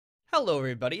Hello,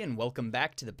 everybody, and welcome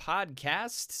back to the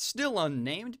podcast. Still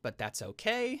unnamed, but that's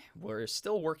okay. We're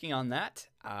still working on that.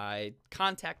 I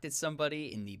contacted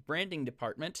somebody in the branding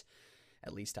department.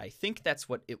 At least I think that's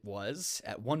what it was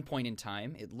at one point in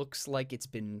time. It looks like it's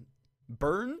been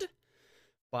burned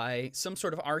by some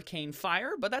sort of arcane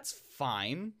fire, but that's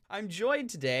fine. I'm joined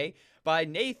today by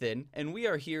Nathan, and we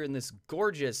are here in this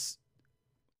gorgeous.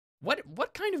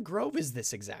 What kind of grove is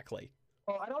this exactly?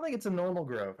 Well, I don't think it's a normal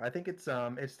grove. I think it's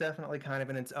definitely kind of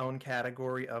in its own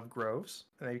category of groves.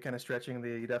 Maybe kind of stretching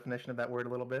the definition of that word a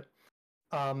little bit.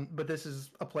 But this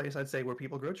is a place I'd say where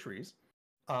people grow trees.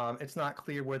 It's not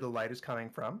clear where the light is coming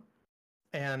from,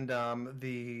 and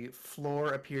the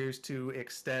floor appears to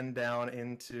extend down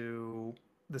into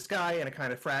the sky in a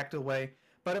kind of fractal way.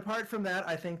 But apart from that,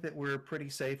 I think that we're pretty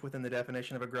safe within the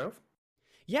definition of a grove.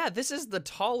 Yeah, this is the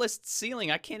tallest ceiling.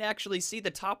 I can't actually see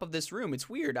the top of this room. It's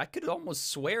weird. I could almost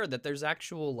swear that there's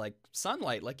actual like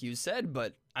sunlight like you said,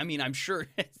 but I mean, I'm sure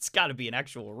it's got to be an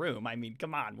actual room. I mean,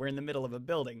 come on. We're in the middle of a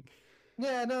building.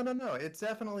 Yeah, no, no, no. It's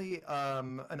definitely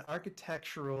an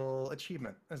architectural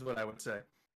achievement, is what I would say.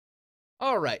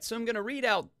 All right, so I'm going to read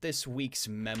out this week's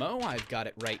memo. I've got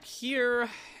it right here,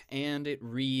 and it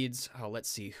reads, oh, let's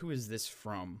see. Who is this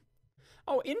from?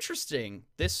 Oh, interesting.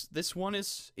 This one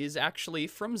is actually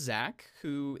from Zach,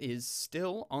 who is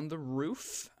still on the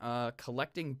roof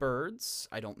collecting birds.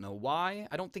 I don't know why.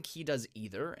 I don't think he does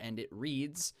either. And it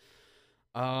reads,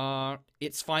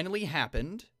 "It's finally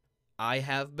happened. I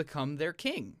have become their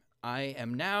king. I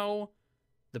am now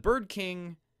the Bird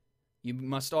King. You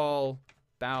must all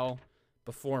bow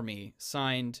before me.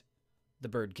 Signed, the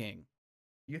Bird King."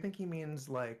 You think he means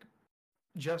like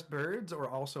just birds or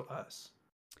also us?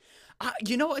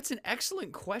 It's an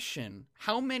excellent question.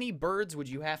 How many birds would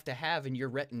you have to have in your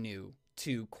retinue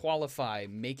to qualify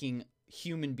making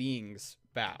human beings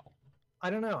bow? I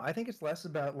don't know. I think it's less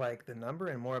about like the number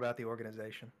and more about the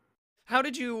organization. How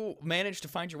did you manage to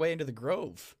find your way into the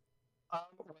grove?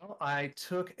 Well, I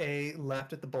took a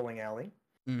left at the bowling alley,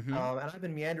 Mm-hmm. and I've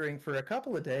been meandering for a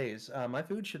couple of days. My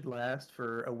food should last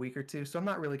for a week or two, so I'm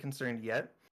not really concerned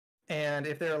yet. And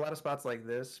if there are a lot of spots like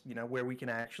this, where we can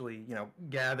actually,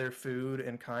 gather food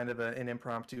in kind of an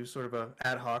impromptu, sort of a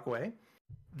ad hoc way,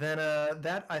 then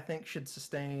that I think should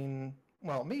sustain,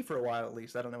 well, me for a while at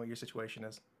least. I don't know what your situation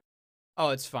is. Oh,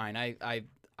 it's fine.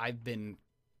 I've been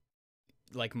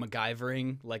like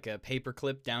MacGyvering like a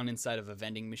paperclip down inside of a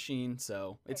vending machine,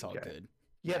 so it's all Okay. good.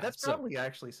 Yeah, Yeah. that's So probably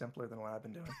actually simpler than what I've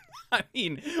been doing. I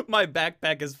mean, my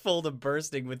backpack is full to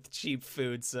bursting with cheap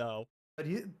food, so But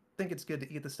do you think it's good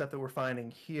to eat the stuff that we're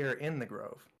finding here in the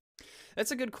Grove?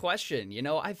 that's a good question.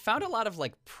 I found a lot of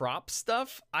like prop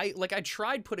stuff. I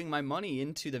tried putting my money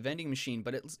into the vending machine,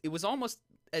 but it was almost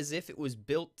as if it was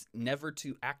built never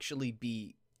to actually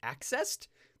be accessed.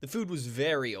 The food was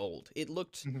very old. It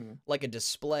looked Hmm. like a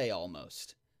display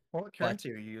almost. What But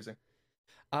currency are you using?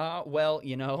 well,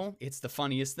 it's the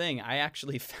funniest thing. I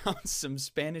actually found some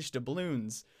Spanish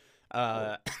doubloons Oh,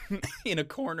 uh in a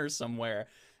corner somewhere,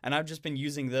 and I've just been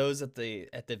using those at the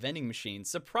vending machine.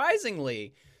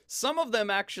 Surprisingly, some of them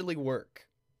actually work.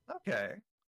 okay.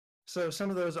 So some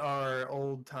of those are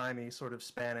old-timey sort of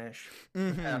Spanish,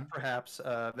 Mhm. perhaps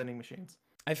vending machines.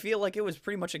 I feel like it was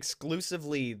pretty much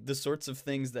exclusively the sorts of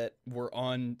things that were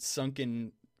on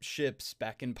sunken ships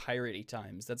back in piratey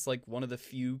times. That's like one of the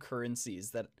few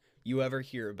currencies that you ever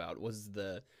hear about was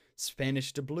the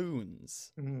Spanish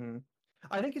doubloons. Hmm.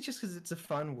 I think it's just because it's a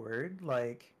fun word.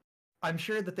 Like, I'm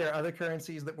sure that there are other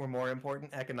currencies that were more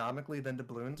important economically than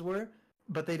doubloons were,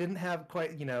 but they didn't have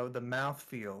quite, the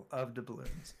mouthfeel of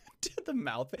doubloons. To the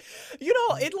mouth.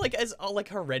 It like as like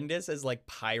horrendous as like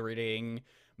pirating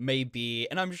may be,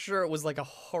 and I'm sure it was like a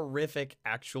horrific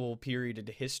actual period in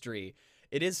history.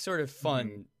 It is sort of Mhm.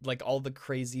 fun, like all the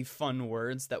crazy fun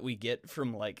words that we get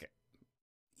from like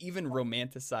even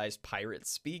romanticized pirate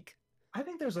speak. I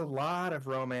think there's a lot of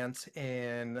romance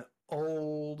in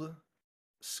old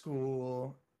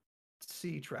school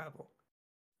sea travel.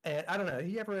 And I don't know,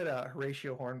 you ever read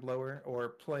Horatio Hornblower or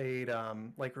played or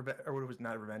what was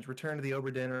not Revenge, Return to the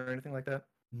Obra Dinn or anything like that?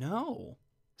 No.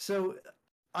 So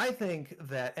I think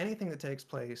that anything that takes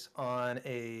place on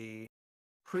a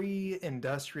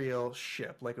pre-industrial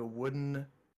ship, like a wooden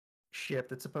ship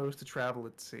that's supposed to travel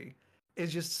at sea,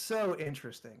 is just so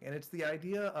interesting. And it's the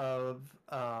idea of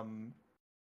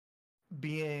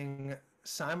being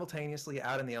simultaneously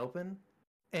out in the open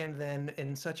and then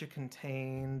in such a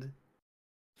contained,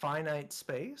 finite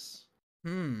space,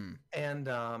 Hmm. and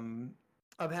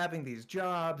of having these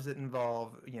jobs that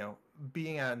involve,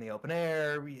 being out in the open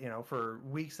air, for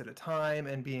weeks at a time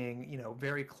and being,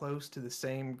 very close to the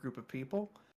same group of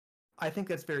people. I think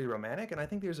that's very romantic, and I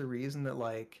think there's a reason that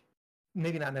like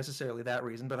maybe not necessarily that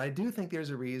reason, but I do think there's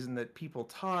a reason that people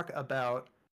talk about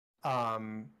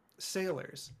um,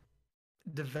 sailors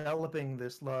developing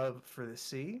this love for the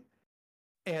sea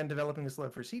and developing this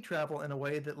love for sea travel in a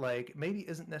way that like maybe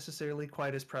isn't necessarily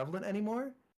quite as prevalent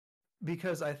anymore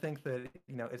because I think that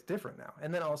it's different now.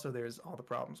 And then also there's all the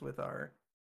problems with our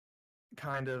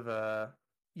kind of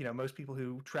most people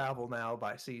who travel now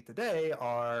by sea today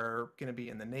are going to be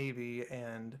in the Navy,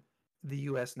 and the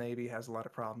U.S. Navy has a lot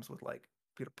of problems with like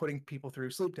putting people through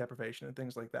sleep deprivation and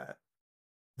things like that.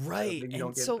 So Right. then you And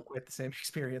don't get so quite the same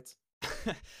experience.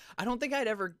 I don't think I'd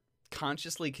ever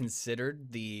consciously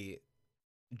considered the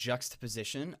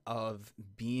juxtaposition of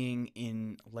being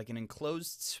in like an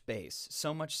enclosed space,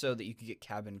 so much so that you could get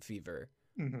cabin fever.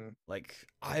 Hmm. Like,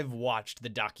 I've watched the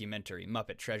documentary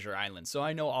Muppet Treasure Island, so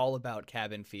I know all about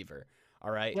cabin fever.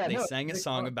 All right, Yeah, they no, sang a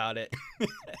song about it.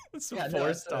 It's a yeah, no, four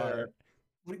it's star.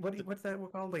 what's that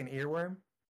called? Like an earworm?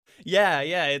 Yeah,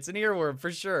 yeah, it's an earworm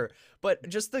for sure. But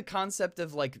just the concept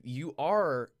of like you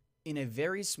are in a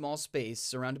very small space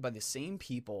surrounded by the same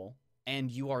people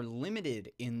and you are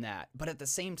limited in that. But at the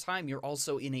same time, you're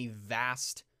also in a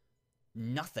vast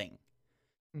nothing.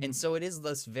 And Hmm. so it is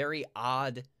this very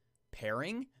odd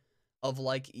pairing of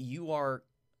like you are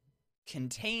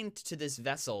contained to this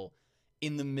vessel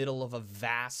in the middle of a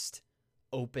vast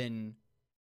open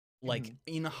like Hmm.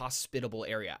 inhospitable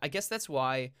area. I guess that's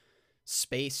why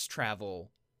space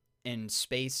travel and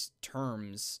space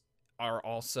terms are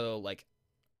also like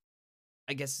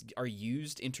I guess are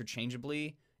used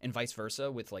interchangeably and vice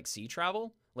versa with like sea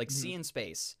travel, like Hmm. sea and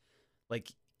space. Like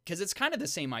cuz it's kind of the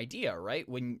same idea, right?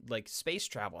 When like space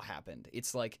travel happened,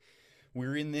 it's like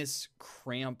we're in this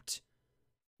cramped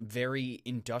very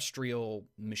industrial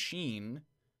machine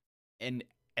and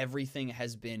everything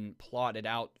has been plotted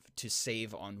out to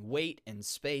save on weight and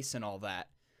space and all that.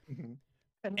 Hmm.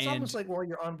 And it's almost And like while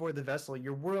you're on board the vessel,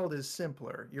 your world is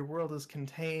simpler. Your world is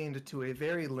contained to a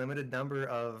very limited number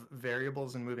of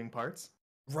variables and moving parts.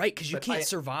 right, because you But can't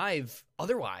survive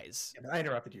otherwise. I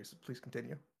interrupted you, so please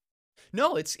continue.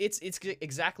 No, it's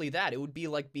exactly that. It would be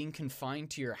like being confined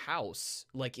to your house,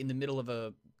 like in the middle of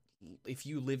a if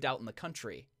you lived out in the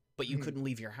country, but you Mhm. couldn't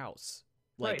leave your house.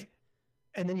 Right. Like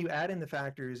And then you add in the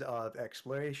factors of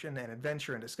exploration and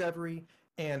adventure and discovery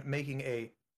and making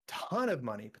a ton of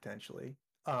money potentially.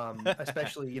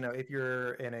 Especially, if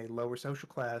you're in a lower social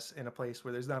class in a place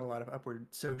where there's not a lot of upward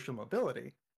social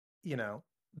mobility, you know,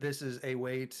 this is a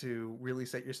way to really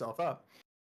set yourself up.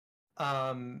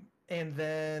 And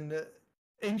then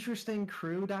interesting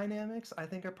crew dynamics, I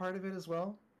think, are part of it as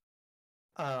well.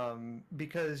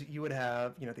 Because you would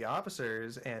have, the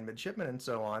officers and midshipmen and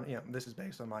so on. This is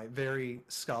based on my very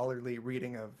scholarly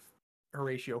reading of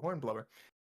Horatio Hornblower,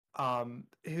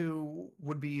 who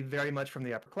would be very much from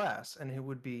the upper class and who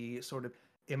would be sort of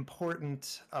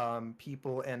important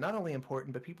people, and not only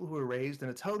important, but people who were raised in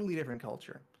a totally different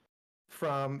culture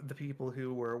from the people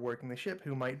who were working the ship,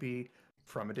 who might be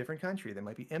from a different country. They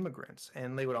might be immigrants,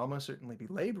 and they would almost certainly be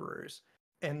laborers.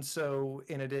 And so,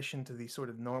 in addition to the sort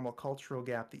of normal cultural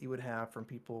gap that you would have from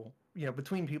people,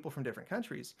 between people from different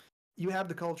countries, you have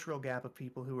the cultural gap of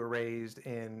people who were raised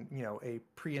in, a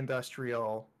pre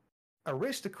industrial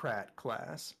aristocrat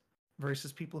class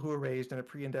versus people who were raised in a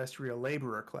pre industrial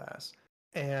laborer class.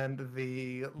 And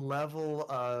the level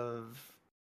of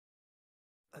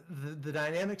the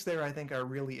dynamics there, I think, are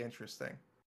really interesting.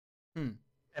 hmm.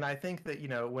 And I think that,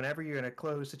 whenever you're in a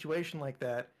closed situation like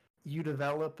that, you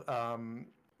develop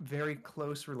very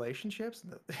close relationships.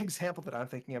 The example that I'm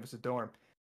thinking of is a dorm,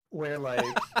 where like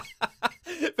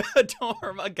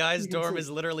A guy's you can dorm see is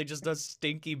literally just a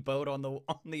stinky boat on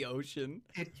the ocean.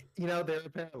 it, there are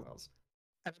parallels.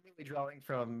 And I'm really drawing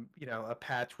from, a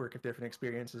patchwork of different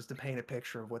experiences to paint a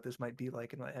picture of what this might be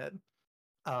like in my head.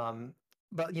 Um,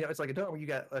 but it's like a dorm where you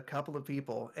got a couple of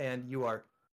people and you are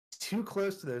too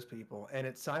close to those people, and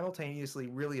it's simultaneously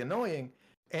really annoying.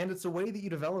 And it's a way that you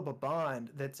develop a bond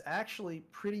that's actually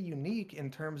pretty unique in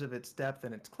terms of its depth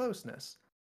and its closeness.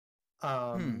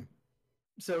 Hmm. Um,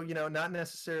 so, not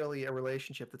necessarily a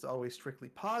relationship that's always strictly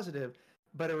positive,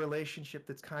 but a relationship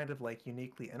that's kind of like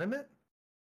uniquely intimate.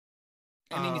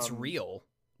 I mean, it's Um, real.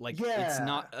 Like it's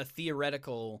not yeah. a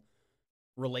theoretical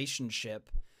relationship.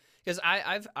 Because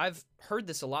I've heard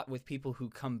this a lot with people who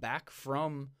come back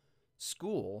from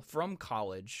school, from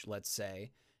college, let's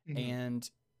say, Mhm.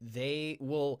 and they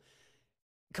will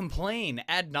complain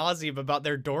ad nauseum about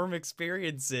their dorm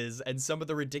experiences and some of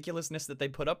the ridiculousness that they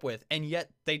put up with, and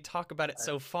yet they talk about it Uh,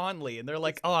 so fondly, and they're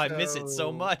like, It's "Oh, I miss it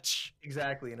so so much."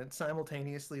 exactly, and it's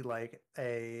simultaneously like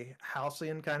a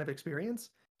halcyon kind of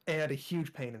experience and a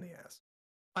huge pain in the ass.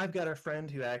 I've got a friend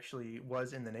who actually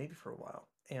was in the Navy for a while,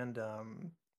 and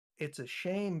it's a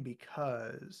shame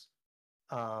because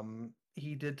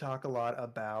he did talk a lot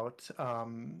about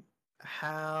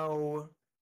how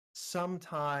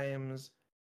sometimes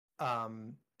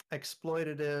um,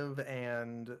 exploitative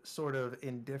and sort of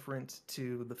indifferent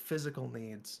to the physical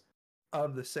needs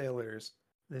of the sailors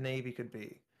the Navy could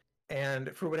be.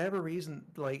 And for whatever reason,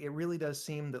 like it really does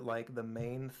seem that like the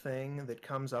main thing that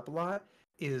comes up a lot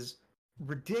is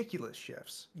ridiculous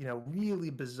shifts, really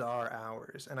bizarre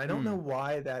hours. And I don't know Hmm.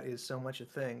 why that is so much a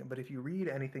thing, but if you read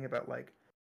anything about like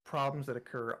problems that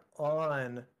occur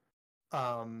on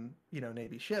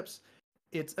Navy ships,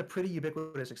 it's a pretty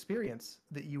ubiquitous experience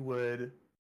that you would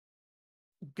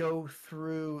go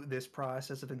through this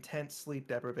process of intense sleep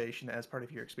deprivation as part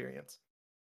of your experience.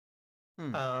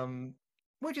 Hmm. Um,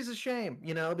 which is a shame,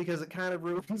 because it kind of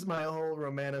ruins my whole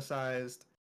romanticized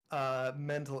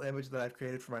mental image that I've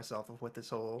created for myself of what this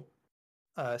whole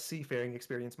seafaring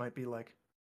experience might be like.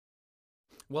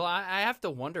 Well, I have to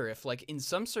wonder if, like, in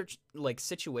some search like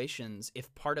situations,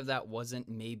 if part of that wasn't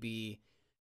maybe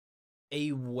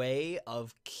a way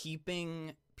of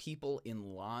keeping people in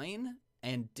line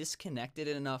and disconnected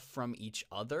enough from each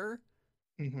other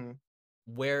Mm-hmm.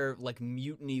 where like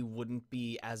mutiny wouldn't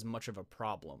be as much of a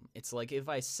problem. It's like if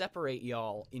I separate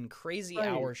y'all in crazy Right.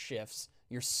 hour shifts,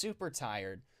 you're super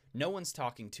tired, no one's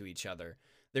talking to each other.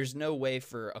 There's no way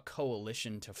for a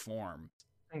coalition to form.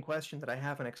 And question that I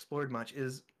haven't explored much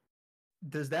is,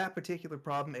 does that particular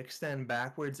problem extend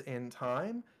backwards in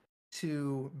time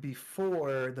to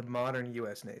before the modern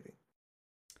U.S. Navy?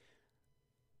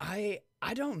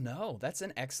 I don't know. That's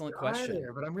an excellent question.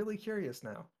 Either, but I'm really curious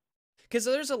now. Cuz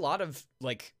there's a lot of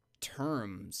like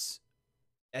terms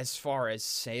as far as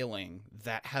sailing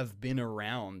that have been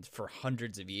around for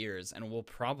hundreds of years and will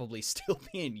probably still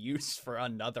be in use for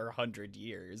another 100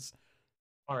 years.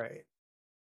 All right.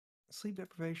 Sleep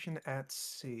deprivation at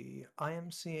sea. I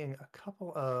am seeing a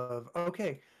couple of.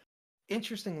 Okay.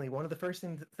 Interestingly, one of the first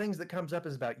things that comes up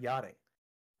is about yachting,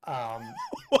 um,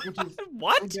 which is sleep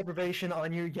What? deprivation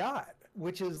on your yacht,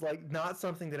 which is like not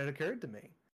something that had occurred to me.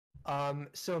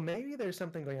 So maybe there's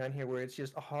something going on here where it's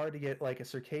just hard to get like a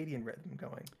circadian rhythm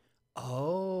going.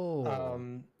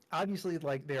 Oh. Obviously,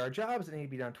 like there are jobs that need to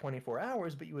be done 24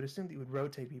 hours, but you would assume that you would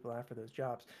rotate people after those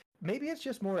jobs. Maybe it's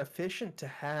just more efficient to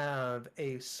have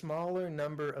a smaller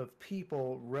number of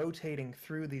people rotating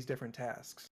through these different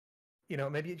tasks.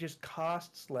 Maybe it just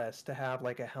costs less to have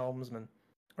like a helmsman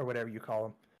or whatever you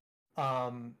call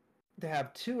them, to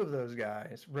have two of those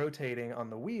guys rotating on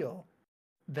the wheel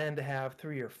than to have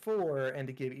three or four and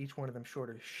to give each one of them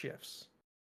shorter shifts.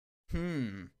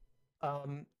 Hmm.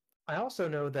 Um, I also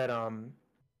know that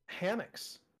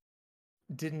hammocks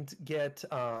didn't get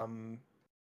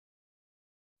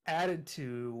added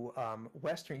to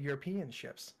Western European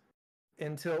ships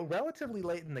until relatively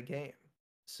late in the game.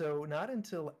 So not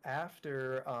until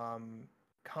after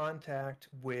contact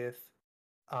with,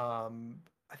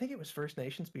 I think it was First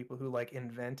Nations people who like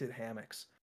invented hammocks,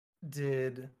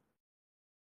 did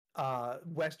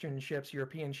Western ships,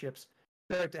 European ships,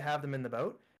 start to have them in the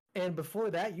boat. And before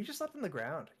that, you just left them on the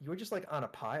ground. You were just like on a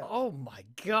pile. Oh my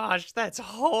gosh, that's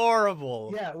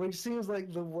horrible. Yeah, which seems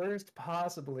like the worst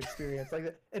possible experience. Like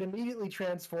it immediately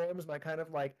transforms my kind of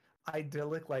like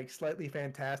idyllic, like slightly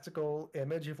fantastical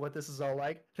image of what this is all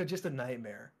like to just a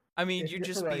nightmare. I mean, If you'd you're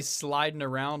just be like, sliding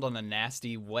around on a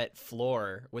nasty, wet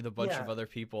floor with a bunch yeah, of other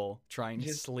people trying to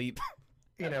just sleep.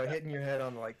 hitting your head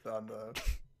on like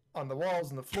on the walls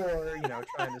and the floor,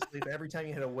 trying to sleep. Every time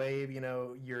you hit a wave,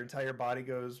 your entire body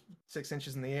goes 6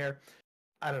 inches in the air.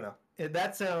 I don't know.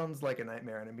 That sounds like a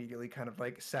nightmare and immediately kind of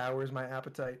like sours my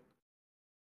appetite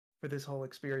for this whole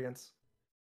experience.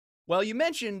 Well, you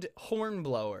mentioned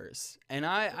hornblowers, and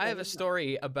I Oh, have a yeah.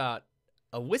 story about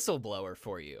a whistleblower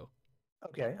for you.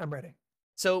 Okay, I'm ready.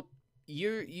 So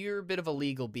you're a bit of a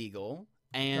legal beagle,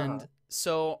 Uh-huh. and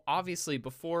so obviously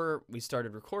before we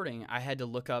started recording, I had to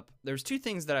look up. There's two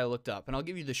things that I looked up, and I'll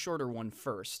give you the shorter one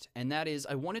first, and that is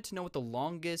I wanted to know what the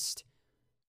longest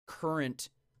current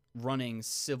running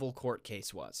civil court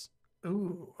case was.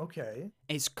 Ooh, okay.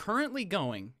 It's currently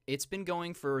going. It's been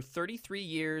going for 33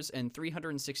 years and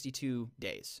 362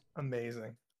 days.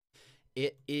 Amazing.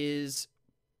 It is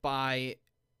by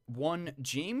one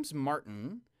James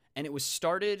Martin, and it was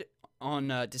started on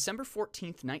December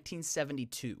 14th,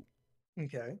 1972.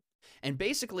 Okay. And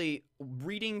basically,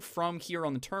 reading from here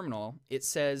on the terminal, it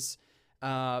says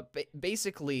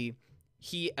basically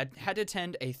he had to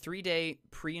attend a 3-day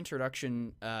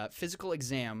pre-introduction physical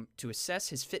exam to assess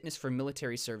his fitness for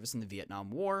military service in the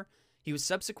Vietnam War. He was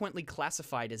subsequently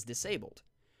classified as disabled.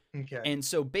 Okay. And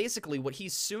so basically what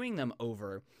he's suing them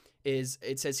over is,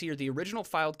 it says here, the original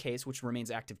filed case, which remains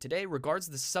active today, regards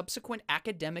the subsequent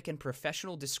academic and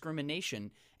professional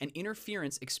discrimination and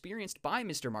interference experienced by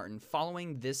Mr. Martin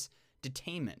following this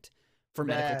detainment for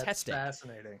medical That's testing.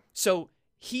 fascinating. So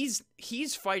he's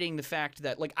fighting the fact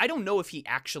that, like, I don't know if he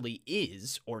actually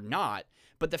is or not,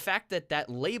 but the fact that that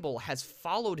label has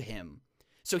followed him.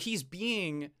 So he's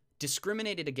being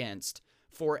discriminated against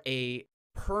for a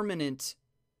permanent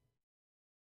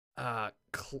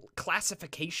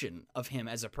classification of him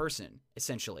as a person,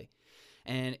 essentially.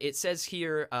 And it says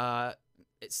here,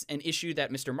 it's an issue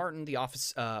that Mr. Martin, the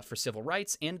Office for Civil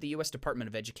Rights, and the U.S. Department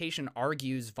of Education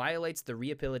argues violates the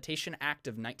Rehabilitation Act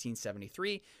of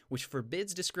 1973, which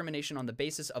forbids discrimination on the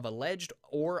basis of alleged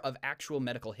or of actual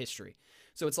medical history.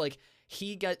 So it's like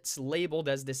he gets labeled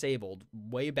as disabled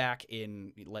way back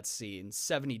in, let's see, in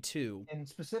 72. And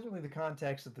specifically the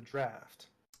context of the draft.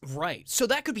 Right. So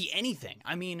that could be anything.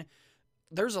 I mean,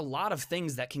 there's a lot of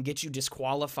things that can get you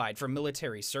disqualified from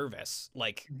military service.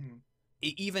 Like,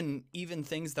 even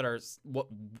things that are what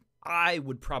I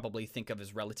would probably think of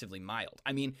as relatively mild.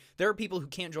 I mean, there are people who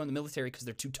can't join the military because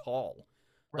they're too tall.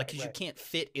 Like, because you can't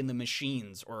fit in the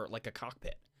machines or, like, a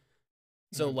cockpit.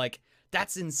 So, like,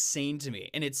 that's insane to me.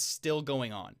 And it's still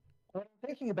going on. What I'm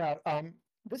thinking about,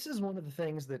 this is one of the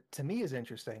things that to me is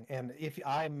interesting. And if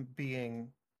I'm being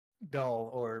dull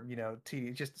or,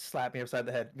 just slap me upside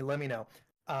the head, let me know.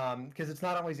 Because it's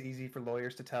not always easy for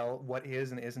lawyers to tell what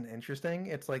is and isn't interesting.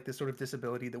 It's like this sort of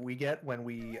disability that we get when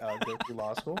we go through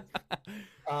law school.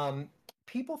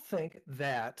 People think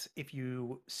that if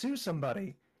you sue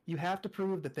somebody, you have to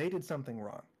prove that they did something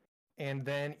wrong, and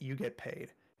then you get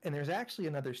paid. And there's actually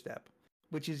another step,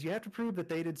 which is you have to prove that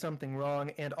they did something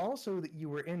wrong and also that you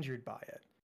were injured by it.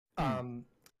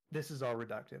 This is all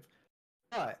reductive.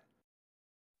 But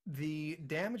the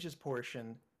damages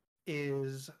portion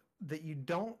is that you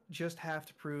don't just have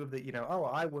to prove that, oh,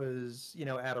 I was,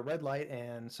 at a red light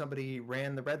and somebody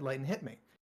ran the red light and hit me.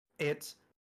 It's,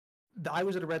 I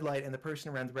was at a red light and the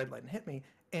person ran the red light and hit me.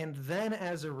 And then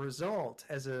as a result,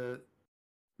 as a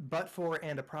but for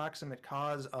and approximate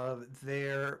cause of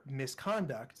their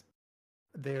misconduct,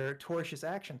 their tortious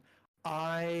action,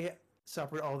 I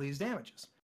suffered all these damages.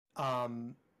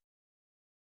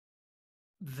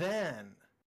 Then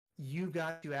you've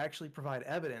got to actually provide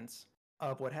evidence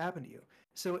of what happened to you.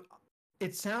 So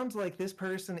it sounds like this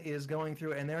person is going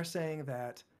through and they're saying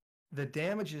that the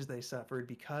damages they suffered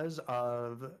because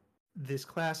of this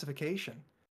classification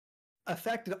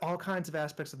affected all kinds of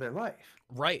aspects of their life.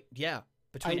 Right, yeah.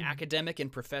 Between academic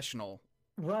and professional.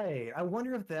 Right. I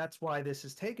wonder if that's why this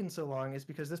has taken so long, is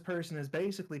because this person is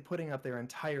basically putting up their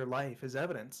entire life as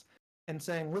evidence and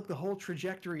saying, look, the whole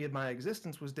trajectory of my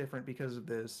existence was different because of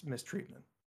this mistreatment.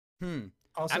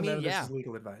 Also, none of this is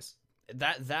legal advice.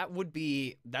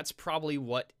 That's probably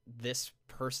what this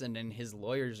person and his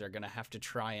lawyers are going to have to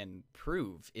try and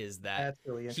prove, is that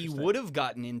really he would have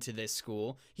gotten into this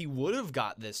school, he would have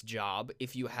got this job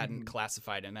if you hadn't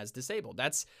classified him as disabled.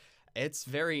 It's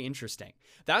very interesting.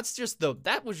 That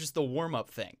was just the warm-up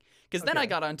thing. Because then I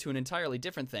got onto an entirely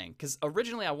different thing. Because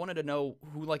originally I wanted to know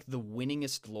who, like, the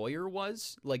winningest lawyer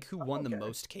was. Like, who won the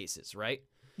most cases, right?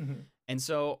 And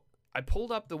so I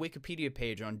pulled up the Wikipedia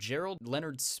page on Gerald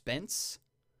Leonard Spence.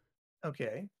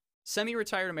 Okay.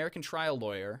 Semi-retired American trial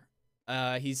lawyer.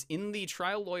 He's in the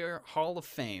Trial Lawyer Hall of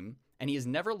Fame, and he has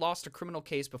never lost a criminal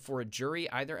case before a jury,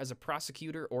 either as a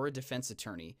prosecutor or a defense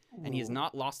attorney. Ooh. And he has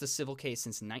not lost a civil case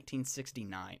since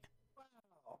 1969.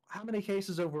 Wow. How many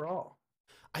cases overall?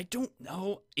 I don't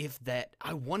know if that...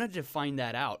 I wanted to find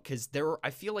that out, because I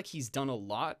feel like he's done a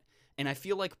lot, and I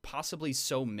feel like possibly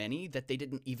so many that they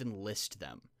didn't even list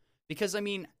them. Because, I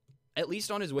mean, at least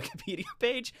on his Wikipedia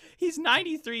page, he's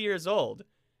 93 years old.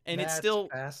 And That's it's still...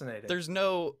 fascinating. There's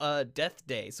no death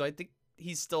day, so I think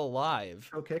he's still alive.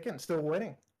 Still kicking, still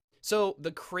winning. So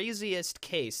the craziest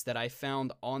case that I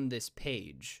found on this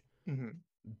page,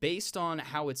 based on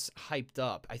how it's hyped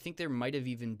up, I think there might have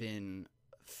even been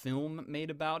film made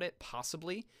about it,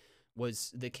 possibly,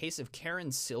 was the case of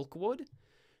Karen Silkwood.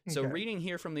 So reading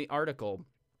here from the article...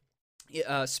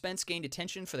 Spence gained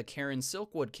attention for the Karen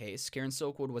Silkwood case. Karen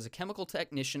Silkwood was a chemical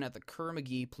technician at the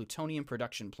Kerr-McGee plutonium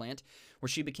production plant, where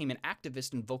she became an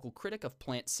activist and vocal critic of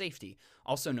plant safety,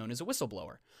 also known as a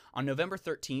whistleblower. On November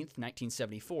 13th,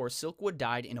 1974, Silkwood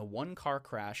died in a one-car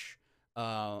crash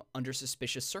under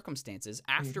suspicious circumstances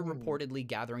after reportedly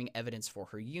gathering evidence for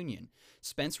her union.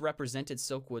 Spence represented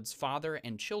Silkwood's father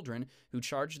and children, who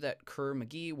charged that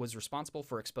Kerr-McGee was responsible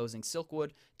for exposing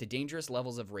Silkwood to dangerous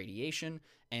levels of radiation,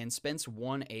 and Spence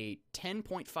won a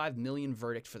 $10.5 million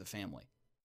verdict for the family.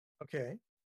 Okay.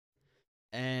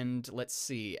 And let's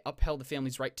see, upheld the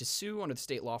family's right to sue under the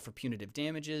state law for punitive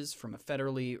damages from a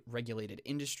federally regulated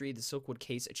industry. The Silkwood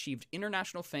case achieved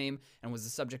international fame and was the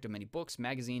subject of many books,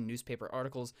 magazine, newspaper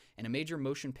articles, and a major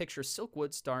motion picture,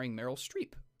 Silkwood, starring Meryl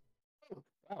Streep.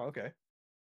 Oh, okay.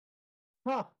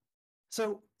 Huh.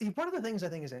 So one of the things I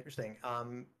think is interesting,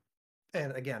 and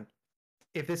again,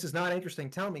 if this is not interesting,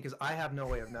 tell me because I have no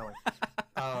way of knowing.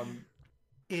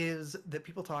 Is that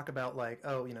people talk about like,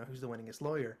 oh, who's the winningest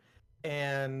lawyer,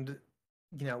 and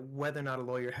whether or not a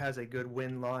lawyer has a good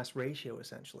win-loss ratio,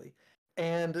 essentially,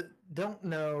 and don't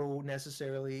know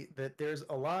necessarily that there's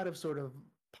a lot of sort of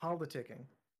politicking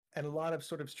and a lot of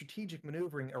sort of strategic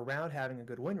maneuvering around having a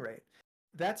good win rate.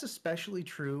 That's especially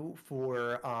true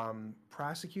for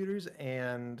prosecutors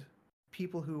and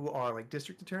people who are like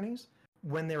district attorneys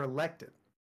when they're elected,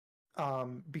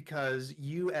 because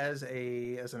you as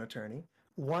an attorney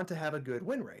want to have a good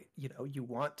win rate. You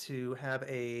want to have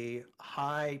a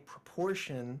high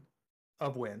proportion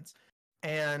of wins,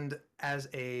 and as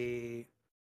a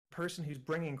person who's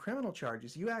bringing criminal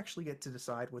charges, you actually get to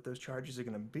decide what those charges are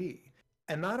going to be.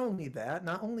 And not only that,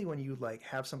 not only when you like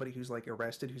have somebody who's like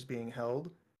arrested, who's being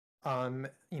held,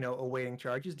 awaiting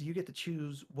charges, do you get to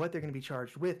choose what they're going to be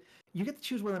charged with? You get to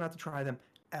choose whether or not to try them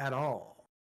at all.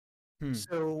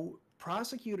 So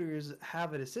prosecutors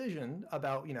have a decision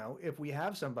about, if we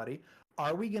have somebody,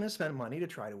 are we going to spend money to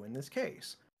try to win this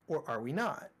case, or are we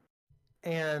not?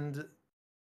 And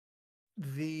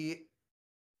the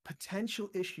potential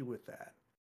issue with that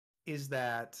is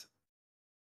that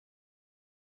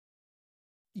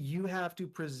you have to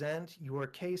present your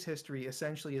case history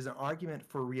essentially as an argument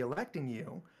for re-electing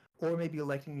you, or maybe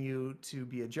electing you to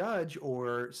be a judge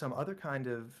or some other kind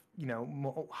of,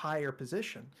 higher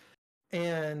position,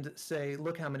 and say,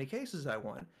 look how many cases I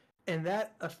won. And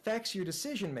that affects your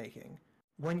decision making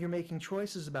when you're making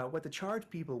choices about what to charge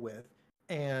people with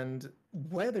and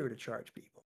whether to charge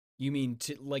people. You mean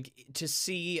to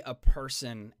see a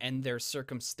person and their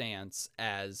circumstance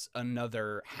as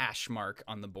another hash mark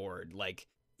on the board, like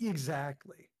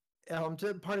exactly,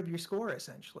 to part of your score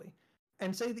essentially.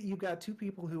 And say that you've got two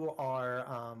people who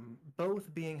are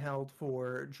both being held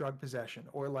for drug possession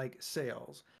or like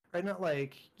sales, right? Not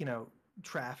like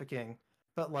trafficking,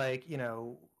 but like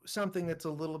something that's a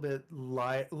little bit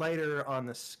lighter on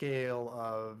the scale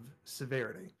of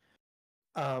severity.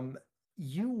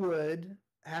 You would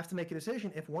have to make a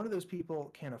decision if one of those people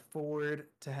can afford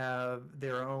to have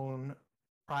their own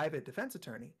private defense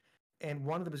attorney, and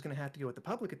one of them is going to have to go with the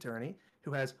public attorney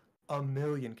who has a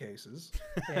million cases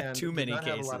and too many not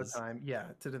cases. Have a lot of time,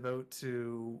 to devote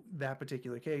to that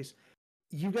particular case.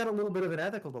 You got a little bit of an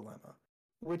ethical dilemma,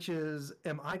 which is,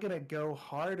 am I going to go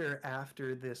harder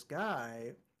after this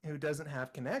guy who doesn't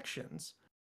have connections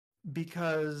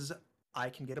because I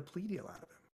can get a plea deal out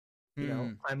of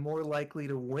him? I'm more likely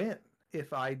to win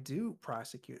if I do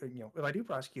prosecute. If I do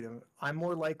prosecute him, I'm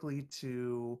more likely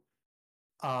to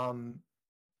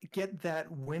get that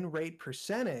win rate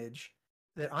percentage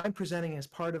that I'm presenting as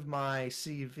part of my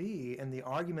CV and the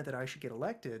argument that I should get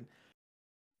elected.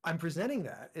 I'm presenting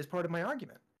that as part of my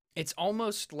argument. It's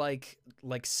almost like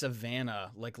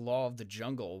Savannah, like Law of the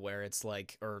Jungle, where it's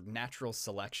like, or Natural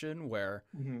Selection, where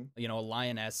a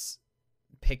lioness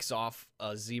picks off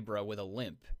a zebra with a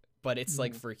limp. But it's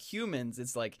like for humans,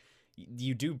 it's like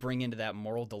you do bring into that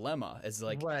moral dilemma. It's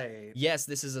like, right. Yes,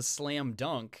 this is a slam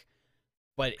dunk,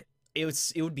 but it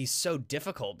would be so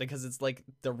difficult because it's like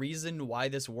the reason why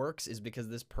this works is because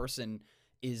this person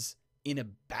is in a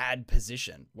bad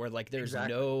position where like there's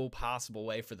no possible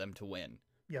way for them to win.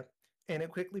 Yep. And it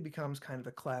quickly becomes kind of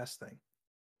a class thing,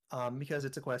 because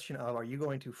it's a question of, are you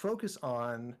going to focus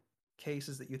on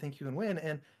cases that you think you can win?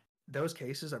 And those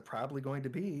cases are probably going to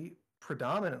be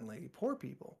predominantly poor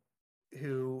people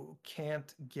who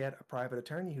can't get a private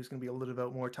attorney who's going to be able to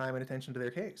devote more time and attention to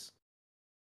their case.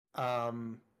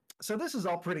 So this is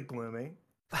all pretty gloomy.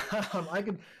 I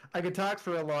could talk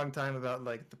for a long time about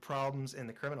like the problems in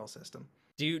the criminal system.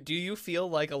 Do you feel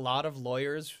like a lot of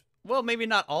lawyers, well, maybe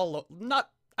not all,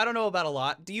 I don't know about a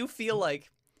lot. Do you feel like,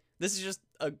 this is just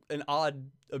an odd,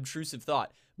 obtrusive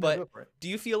thought, but do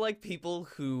you feel like people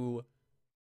who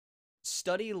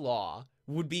study law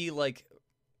would be like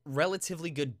relatively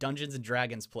good Dungeons and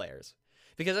Dragons players?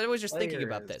 Because I was just thinking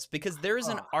about this, because there is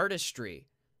an artistry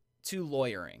to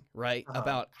lawyering, right?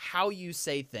 About how you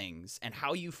say things and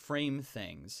how you frame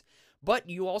things, but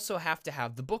you also have to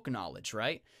have the book knowledge,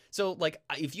 right? So like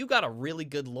if you got a really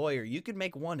good lawyer, you could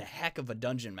make one heck of a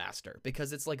dungeon master,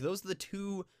 because it's like those are the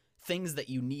two things that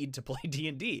you need to play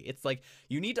D&D. It's like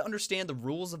you need to understand the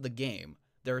rules of the game.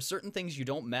 There are certain things you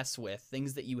don't mess with,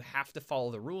 things that you have to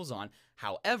follow the rules on.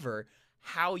 However,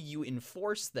 how you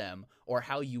enforce them or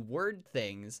how you word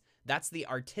things. That's the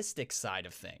artistic side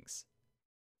of things.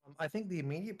 I think the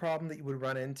immediate problem that you would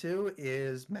run into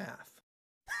is math.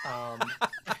 I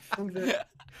think that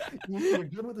you're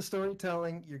good with the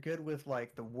storytelling, you're good with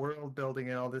like the world building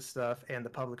and all this stuff, and the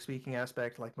public speaking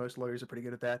aspect. Like most lawyers are pretty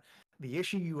good at that. The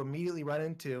issue you immediately run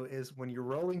into is when you're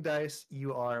rolling dice,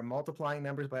 you are multiplying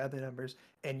numbers by other numbers,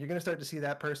 and you're going to start to see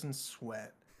that person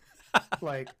sweat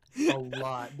like a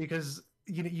lot because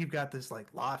you've got this like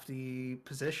lofty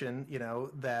position,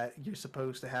 that you're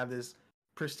supposed to have this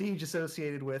prestige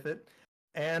associated with it,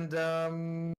 and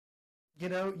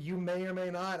you may or may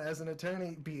not, as an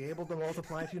attorney, be able to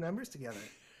multiply two numbers together.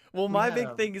 Well, We my big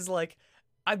have- thing is like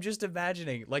I'm just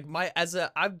imagining like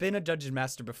I've been a dungeon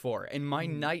master before, and my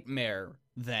nightmare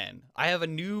then I have a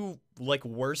new like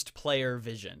worst player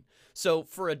vision. So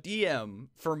for a DM,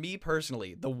 for me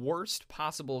personally, the worst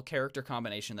possible character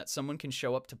combination that someone can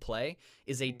show up to play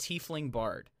is a tiefling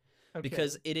bard, Okay.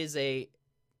 because it is a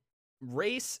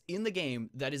race in the game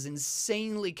that is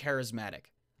insanely charismatic,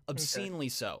 obscenely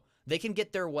so. They can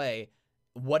get their way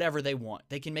whatever they want.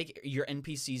 They can make your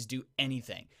NPCs do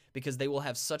anything because they will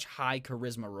have such high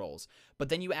charisma rolls. But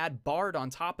then you add bard on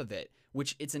top of it,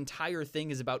 which its entire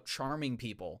thing is about charming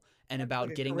people and about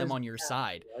like a getting them charisma on your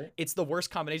side. right? It's the worst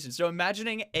combination. So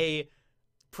imagining a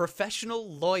professional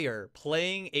lawyer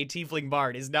playing a tiefling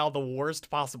bard is now the worst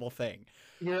possible thing.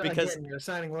 Because- You're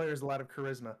assigning lawyers a lot of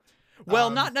charisma. Well,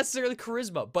 Um, not necessarily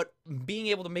charisma, but being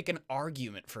able to make an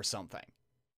argument for something.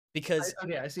 Because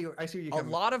I see where you're a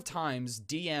coming. lot of times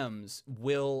DMs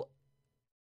will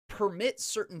permit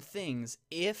certain things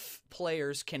if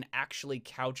players can actually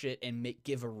couch it and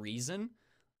give a reason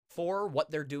for what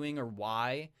they're doing or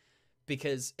why.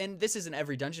 Because, and this isn't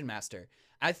every dungeon master,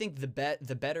 I think the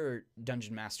better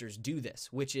dungeon masters do this,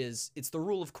 which is, it's the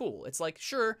rule of cool. It's like,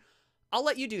 sure, I'll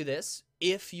let you do this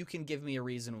if you can give me a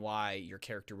reason why your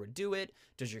character would do it.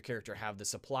 Does your character have the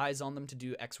supplies on them to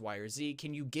do X, Y, or Z?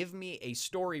 Can you give me a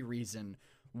story reason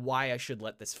why I should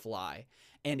let this fly?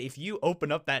 And if you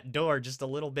open up that door just a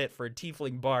little bit for a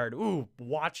tiefling bard, ooh,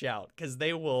 watch out, because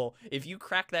they will, if you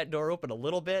crack that door open a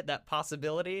little bit, that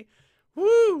possibility,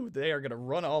 woo, they are going to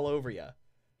run all over you.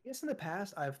 I guess in the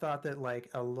past, I've thought that like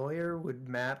a lawyer would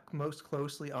map most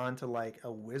closely onto like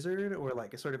a wizard or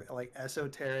like a sort of like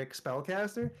esoteric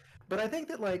spellcaster. But I think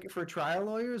that like for trial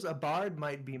lawyers, a bard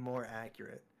might be more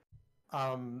accurate.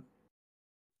 Um,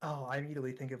 I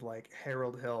immediately think of like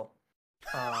Harold Hill.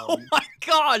 Oh my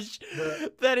gosh,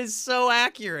 the- that is so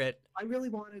accurate. I really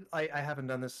wanted. I haven't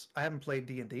done this. I haven't played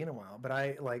D&D in a while, but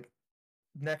I like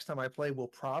next time I play, we'll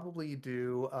probably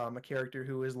do a character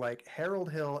who is like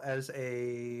Harold Hill as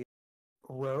a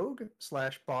rogue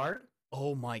 / bard.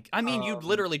 Oh my, I mean, you Um,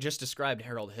 literally just described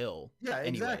Harold Hill. Yeah,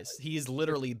 Anyways, exactly. he is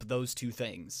literally those two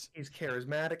things. He's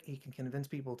charismatic. He can convince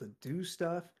people to do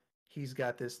stuff. He's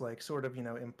got this like sort of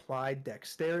implied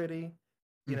dexterity.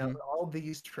 All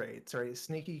these traits. Right,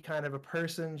 sneaky kind of a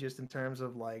person, just in terms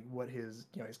of like what his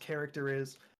his character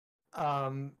is.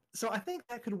 So I think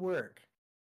that could work.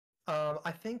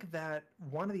 I think that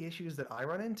one of the issues that I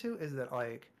run into is that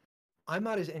like I'm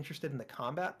not as interested in the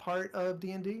combat part of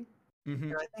D&D. Mm-hmm.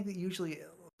 And I think that usually,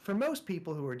 for most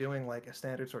people who are doing like a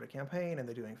standard sort of campaign and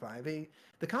they're doing 5e,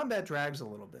 the combat drags a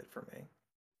little bit for me.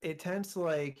 It tends to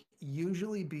like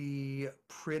usually be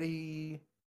pretty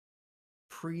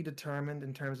predetermined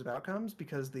in terms of outcomes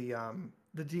because the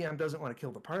DM doesn't want to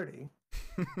kill the party.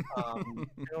 They're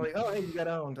like, oh, hey, you got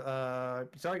owned.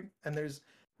 Sorry. And there's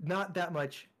not that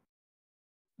much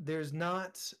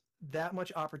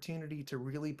opportunity to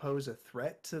really pose a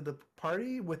threat to the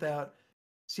party without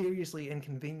seriously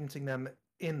inconveniencing them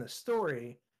in the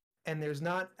story, and there's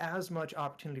not as much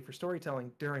opportunity for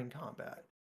storytelling during combat.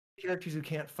 Characters who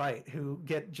can't fight, who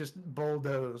get just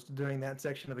bulldozed during that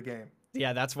section of the game.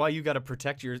 Yeah, that's why you got to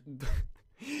protect your.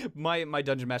 my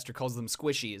dungeon master calls them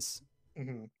squishies.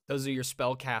 Mm-hmm. Those are your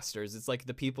spellcasters. It's like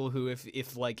the people who,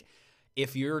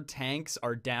 if your tanks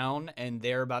are down and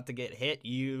they're about to get hit,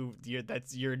 you're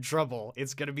in trouble.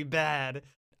 It's gonna be bad.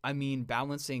 I mean,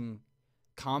 balancing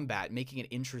combat, making it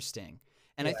interesting.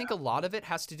 And I think a lot of it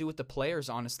has to do with the players,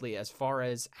 honestly, as far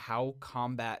as how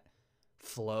combat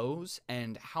flows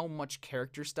and how much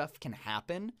character stuff can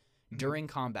happen during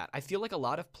combat. I feel like a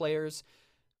lot of players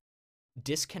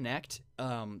disconnect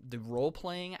the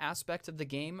role-playing aspect of the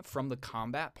game from the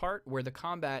combat part, where the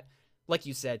combat, like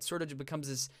you said, sort of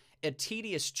becomes a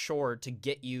tedious chore to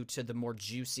get you to the more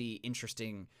juicy,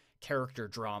 interesting character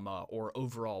drama or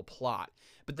overall plot.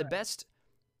 But the best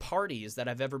parties that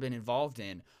I've ever been involved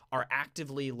in are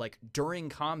actively, like, during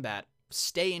combat,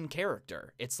 stay in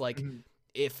character. It's like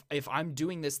if I'm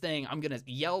doing this thing, I'm gonna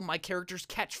yell my character's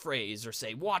catchphrase or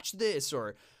say watch this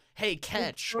or hey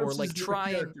catch or like try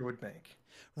and character would make.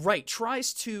 right,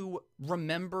 tries to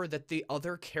remember that the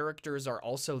other characters are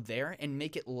also there and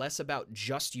make it less about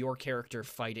just your character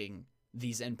fighting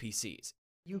these NPCs.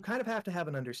 You kind of have to have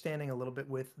an understanding a little bit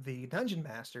with the dungeon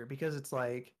master, because it's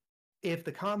like if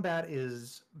the combat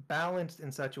is balanced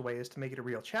in such a way as to make it a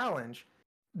real challenge,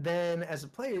 then as a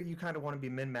player you kind of want to be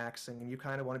min-maxing and you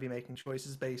kind of want to be making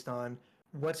choices based on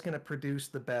what's going to produce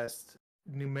the best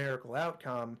numerical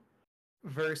outcome,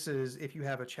 versus if you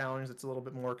have a challenge that's a little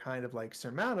bit more kind of like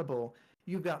surmountable,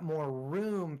 you've got more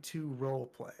room to role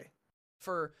play.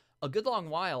 For a good long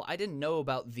while, I didn't know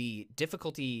about the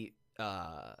difficulty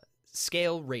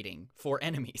scale rating for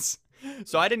enemies.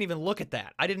 So I didn't even look at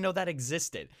that. I didn't know that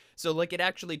existed. So like it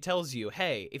actually tells you,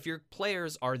 hey, if your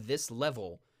players are this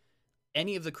level,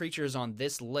 any of the creatures on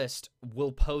this list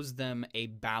will pose them a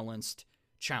balanced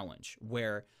challenge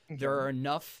where there are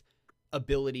enough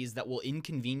abilities that will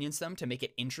inconvenience them to make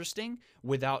it interesting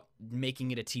without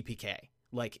making it a TPK.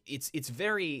 Like it's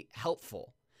very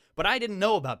helpful. But I didn't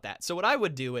know about that. So what I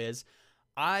would do is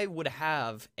I would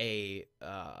have a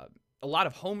lot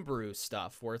of homebrew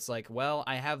stuff where it's like, well,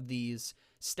 I have these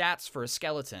stats for a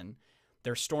skeleton.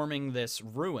 They're storming this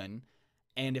ruin,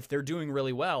 and if they're doing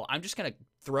really well, I'm just going to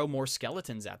throw more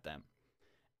skeletons at them.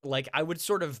 Like I would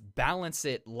sort of balance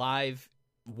it live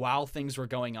while things were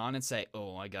going on and say,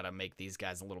 oh, I got to make these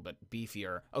guys a little bit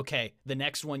beefier. Okay, the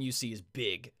next one you see is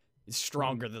big. Is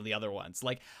stronger than the other ones.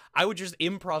 Like I would just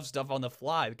improv stuff on the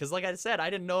fly because like I said, I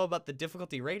didn't know about the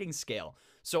difficulty rating scale.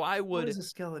 So I would... What is a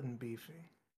skeleton beefy?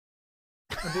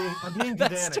 I'm being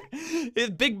pedantic.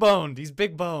 He's big boned. He's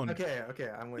big boned.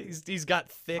 Okay, I'm with you. He's got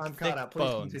thick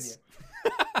bones.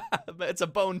 But it's a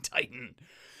bone titan.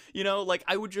 You know, like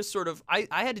I would just sort of, I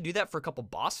had to do that for a couple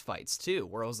boss fights too,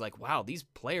 where I was like, wow, these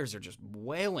players are just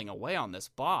wailing away on this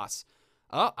boss.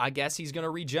 Oh, I guess he's going to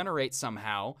regenerate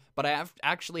somehow, but I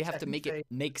actually have to make it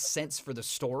make sense for the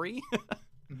story.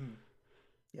 Mm-hmm.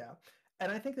 Yeah.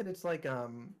 And I think that it's like,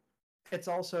 it's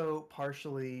also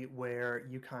partially where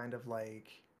you kind of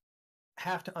like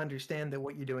have to understand that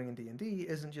what you're doing in D&D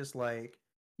isn't just like,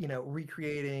 you know,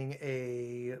 recreating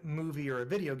a movie or a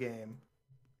video game,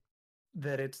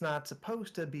 that it's not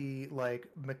supposed to be like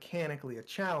mechanically a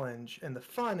challenge, and the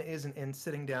fun isn't in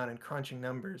sitting down and crunching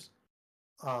numbers.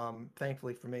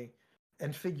 Thankfully for me,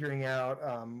 and figuring out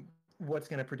what's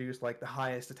going to produce like the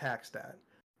highest attack stat.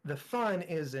 The fun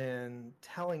is in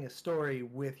telling a story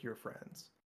with your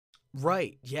friends.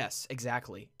 Right. Yes,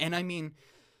 exactly. And I mean,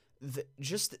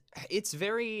 it's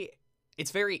very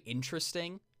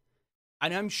interesting.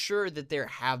 And I'm sure that there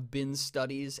have been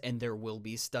studies and there will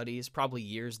be studies probably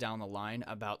years down the line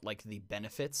about like the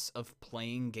benefits of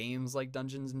playing games like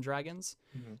Dungeons and Dragons.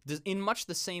 Mm-hmm. In much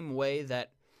the same way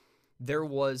that there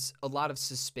was a lot of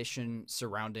suspicion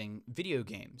surrounding video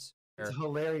games. It's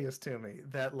hilarious to me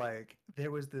that like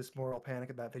there was this moral panic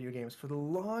about video games for the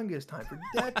longest time, for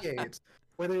decades,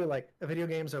 where they were like, video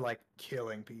games are like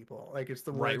killing people, like it's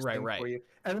the worst thing for you.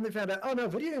 And then they found out, oh no,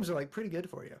 video games are like pretty good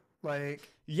for you.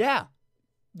 Like yeah,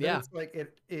 it's like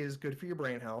it is good for your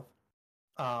brain health.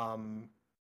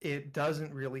 It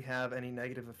doesn't really have any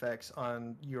negative effects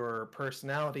on your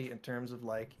personality in terms of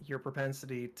like your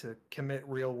propensity to commit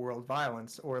real world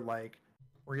violence or like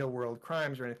real world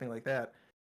crimes or anything like that.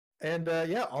 And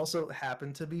also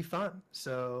happened to be fun.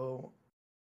 So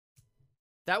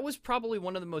that was probably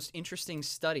one of the most interesting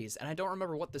studies, and I don't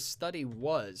remember what the study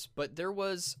was, but there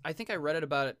was, I think I read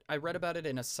about it. I read about it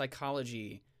in a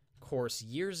psychology course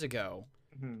years ago,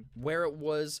 mm-hmm. where it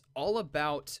was all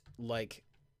about like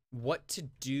what to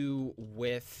do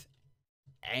with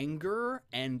anger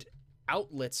and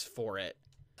outlets for it.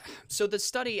 So the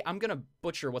study, I'm going to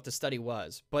butcher what the study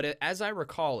was, but as I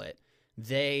recall it,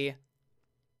 they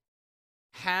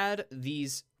had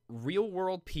these real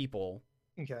world people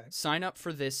sign up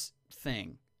for this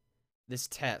thing, this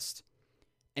test,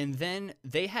 and then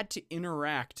they had to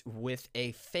interact with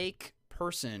a fake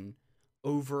person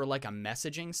over like a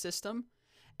messaging system,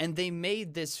 and they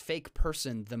made this fake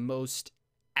person the most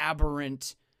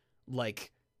aberrant,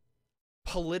 like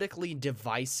politically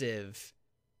divisive,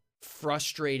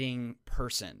 frustrating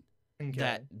person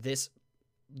that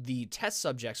the test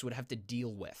subjects would have to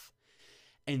deal with.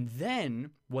 And then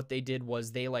what they did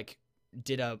was they like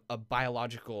did a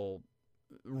biological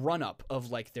run up of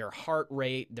like their heart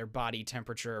rate, their body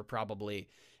temperature probably,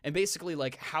 and basically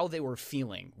like how they were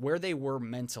feeling, where they were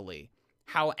mentally,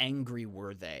 how angry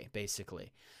were they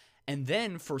basically. And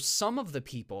then for some of the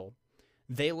people,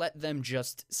 they let them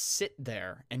just sit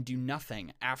there and do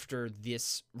nothing after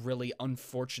this really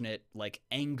unfortunate, like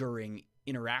angering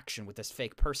interaction with this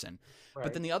fake person. But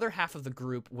Right. then the other half of the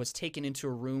group was taken into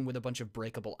a room with a bunch of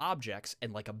breakable objects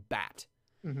and like a bat,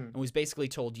 Hmm. and was basically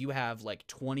told, you have like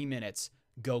 20 minutes,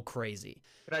 go crazy.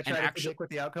 Did I And try to actually, predict what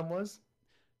the outcome was?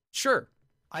 sure.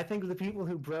 I think the people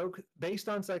who broke, based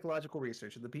on psychological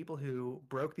research, the people who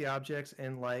broke the objects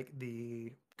in like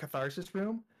the catharsis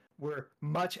room were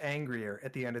much angrier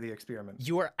at the end of the experiment.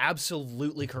 You are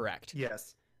absolutely correct.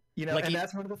 Yes. You know, Like and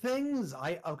that's one of the things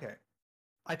okay.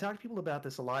 I talk to people about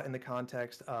this a lot in the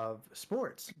context of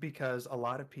sports because a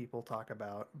lot of people talk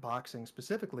about boxing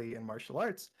specifically in martial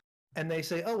arts and they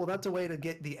say, "Oh, well that's a way to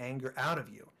get the anger out of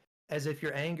you." As if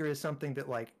your anger is something that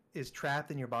like is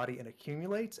trapped in your body and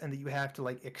accumulates and that you have to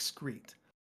like excrete.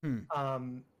 Hmm.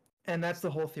 Um and that's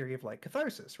the whole theory of like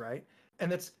catharsis, right?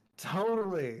 And that's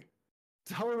totally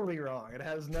wrong. It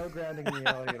has no grounding in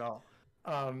reality at all.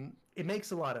 It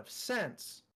makes a lot of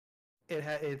sense. It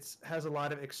has a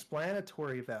lot of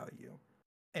explanatory value,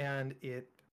 and it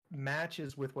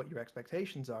matches with what your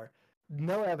expectations are.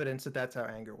 No evidence that that's how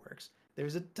anger works.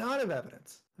 There's a ton of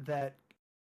evidence that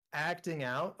acting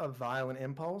out a violent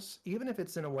impulse, even if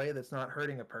it's in a way that's not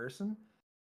hurting a person,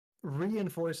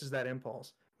 reinforces that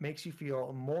impulse, makes you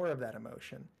feel more of that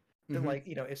emotion. That Mhm. like,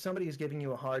 you know, if somebody is giving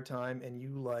you a hard time and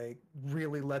you like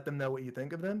really let them know what you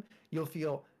think of them, you'll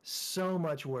feel so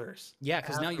much worse Yeah,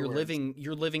 because now afterwards.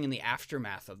 you're living in the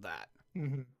aftermath of that.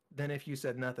 Than if you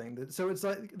said nothing. So it's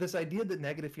like this idea that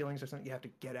negative feelings are something you have to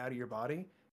get out of your body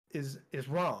is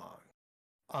wrong.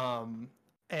 Um,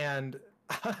 and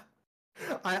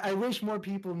I wish more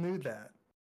people knew that.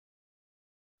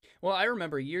 Well, I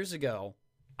remember years ago,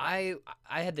 I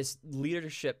I had this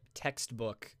leadership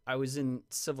textbook. I was in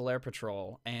Civil Air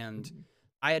Patrol, and Mhm.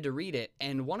 I had to read it.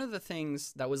 And one of the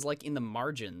things that was like in the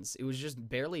margins, it was just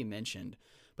barely mentioned,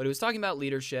 but it was talking about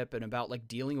leadership and about like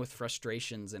dealing with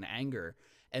frustrations and anger.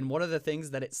 And one of the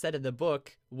things that it said in the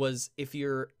book was, if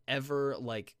you're ever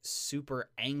like super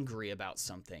angry about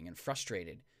something and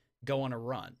frustrated, go on a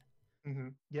run,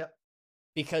 Yep.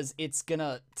 because it's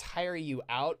gonna tire you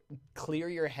out, clear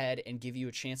your head, and give you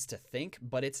a chance to think,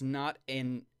 but it's not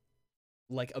an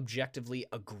like objectively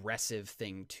aggressive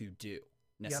thing to do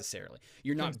Yep. necessarily.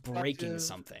 You're not breaking Constructive,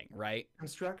 something, right?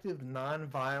 constructive,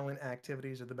 non-violent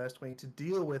activities are the best way to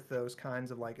deal with those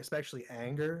kinds of like, especially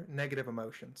anger, negative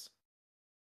emotions.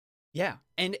 Yeah.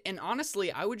 And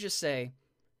honestly, I would just say,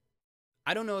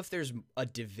 I don't know if there's a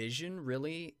division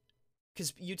really,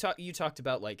 cuz you talked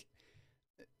about like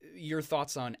your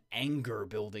thoughts on anger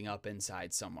building up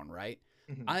inside someone, right?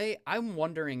 Hmm. I'm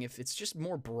wondering if it's just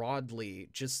more broadly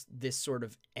just this sort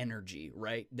of energy,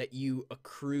 right, that you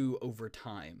accrue over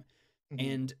time. Hmm.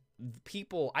 And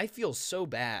people, I feel so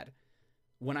bad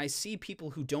when I see people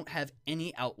who don't have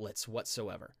any outlets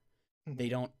whatsoever. They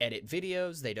Hmm. don't edit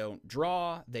videos, they don't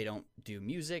draw, they don't do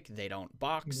music, they don't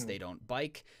box, Hmm. they don't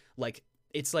bike. Like,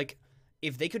 it's like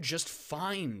if they could just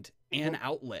find an People,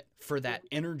 outlet for that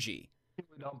energy.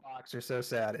 people who don't box are so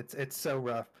sad. It's so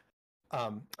rough.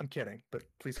 I'm kidding, but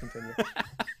please continue.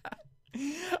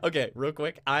 Okay, real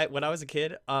quick. I When I was a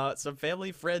kid, some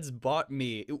family friends bought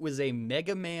me. It was a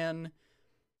Mega Man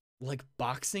like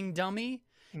boxing dummy.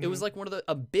 It was Hmm. like one of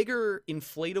a bigger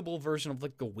inflatable version of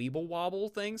like the Weeble Wobble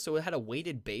thing, so it had a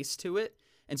weighted base to it,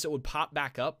 and so it would pop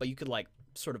back up, but you could like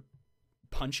sort of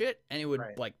punch it and it would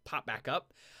Right. like pop back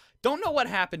up. Don't know what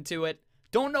happened to it.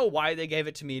 Don't know why they gave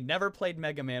it to me. Never played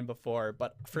Mega Man before,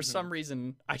 but for Hmm. some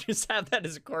reason I just have that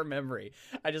as a core memory.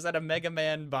 I just had a Mega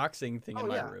Man boxing thing in Oh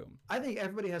my yeah, room. I think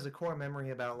everybody has a core memory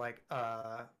about like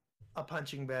a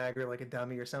punching bag or like a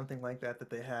dummy or something like that that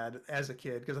they had as a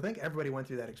kid because I think everybody went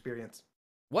through that experience.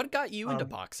 What got you into Um,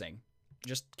 boxing?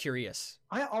 Just curious.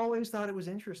 I always thought it was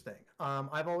interesting.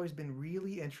 I've always been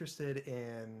really interested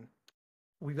in.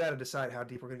 We've got to decide how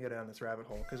deep we're going to go down this rabbit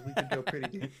hole because we could go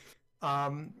pretty deep.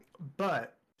 Um,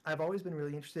 but I've always been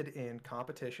really interested in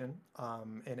competition,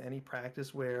 in any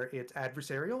practice where it's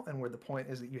adversarial and where the point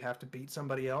is that you have to beat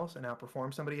somebody else and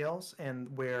outperform somebody else, and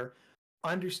where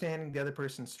understanding the other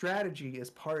person's strategy is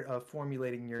part of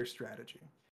formulating your strategy.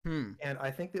 Hmm. And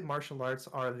I think that martial arts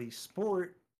are the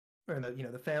sport, or the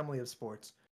the family of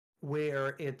sports,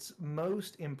 where it's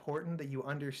most important that you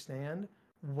understand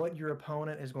what your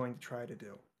opponent is going to try to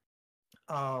do.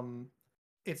 Um,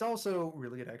 it's also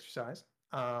really good exercise.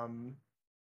 Um,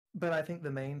 but I think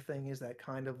the main thing is that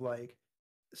kind of like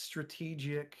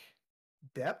strategic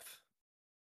depth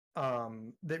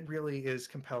that really is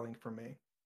compelling for me.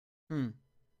 Hmm.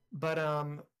 But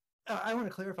I want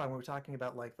to clarify when we're talking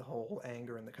about like the whole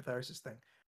anger and the catharsis thing.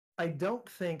 I don't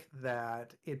think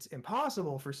that it's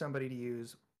impossible for somebody to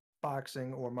use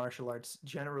boxing or martial arts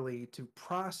generally to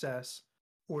process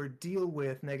or deal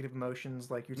with negative emotions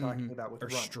like you're Mm-hmm. talking about with Or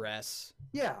running. stress.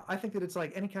 Yeah, I think that it's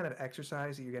like any kind of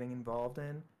exercise that you're getting involved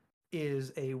in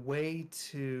is a way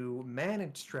to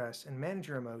manage stress and manage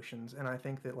your emotions. And I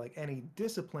think that like any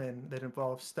discipline that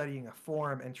involves studying a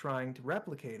form and trying to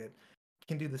replicate it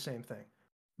can do the same thing.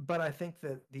 But I think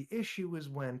that the issue is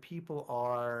when people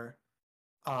are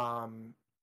um,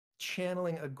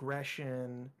 channeling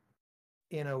aggression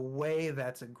in a way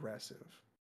that's aggressive.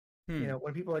 You Hmm. know,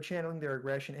 when people are channeling their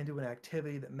aggression into an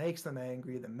activity that makes them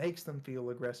angry, that makes them feel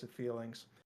aggressive feelings,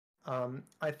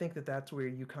 I think that that's where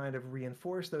you kind of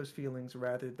reinforce those feelings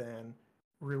rather than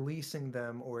releasing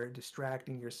them or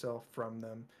distracting yourself from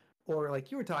them. Or,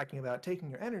 like you were talking about, taking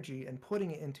your energy and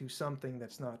putting it into something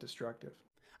that's not destructive.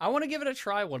 I want to give it a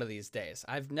try one of these days.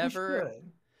 You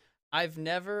should. I've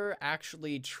never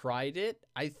actually tried it.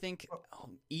 I think Oh,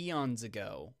 eons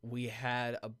ago we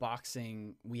had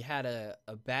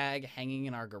a bag hanging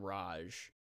in our garage.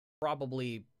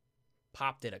 Probably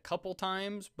popped it a couple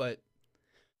times, but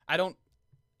I don't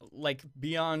like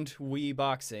beyond Wii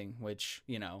boxing, which,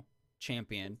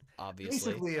 champion,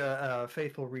 obviously. basically, a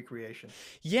faithful recreation.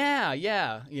 Yeah,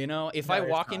 yeah. If I No, it's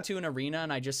walk not. into an arena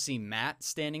and I just see Matt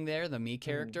standing there, the me Mhm.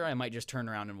 character, I might just turn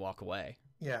around and walk away.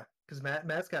 Yeah, because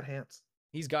Matt's got hands.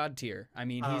 He's god tier. I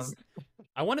mean, Um,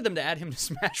 I wanted them to add him to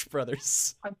Smash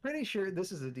Brothers. I'm pretty sure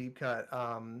this is a deep cut.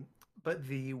 But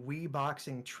the Wii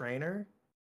boxing trainer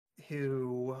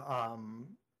who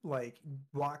like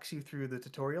walks you through the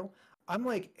tutorial, I'm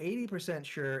like 80%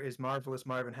 sure is Marvelous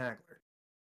Marvin Hagler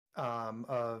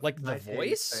of Like the Night Cave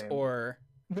voice fame. or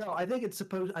No, I think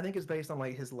it's based on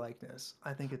like his likeness.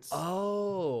 I think it's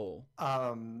oh,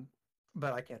 um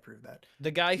but I can't prove that.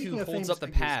 the guy who Speaking of holds famous up the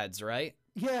figures, pads, right?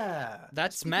 yeah.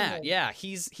 That's Speaking Matt. of Yeah,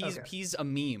 he's okay. he's a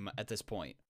meme at this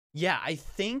point. Yeah, I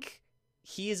think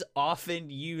he's often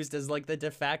used as like the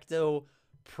de facto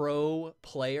pro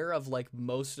player of like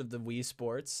most of the Wii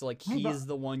sports. Like Wii he bo- is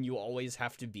the one you always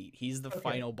have to beat. He's the okay.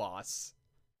 final boss.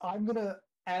 I'm gonna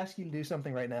ask you to do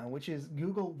something right now, which is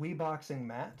Google Wii boxing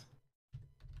Matt.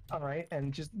 All right,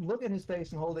 and just look at his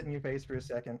face and hold it in your face for a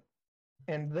second,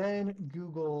 and then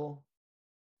Google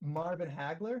Marvin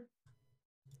Hagler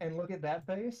and look at that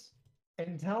face,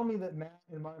 and tell me that Matt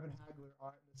and Marvin Hagler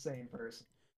aren't the same person.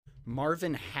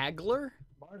 Marvin Hagler?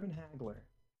 Marvin Hagler,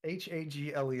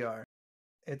 Hagler.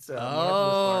 It's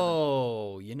Marvelous Marvin.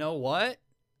 Oh, you know what?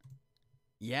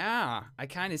 Yeah, I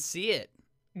kind of see it.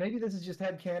 Maybe this is just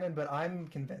headcanon, but I'm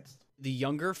convinced. The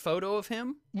younger photo of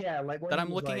him Yeah, like that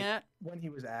I'm looking at, when he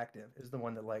was active is the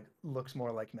one that like looks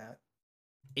more like Matt.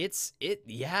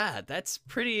 yeah, that's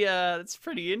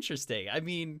pretty interesting. I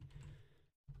mean,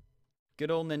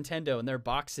 good old Nintendo and their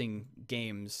boxing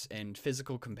games and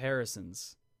physical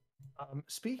comparisons.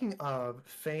 Speaking of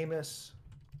famous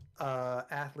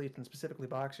athletes and specifically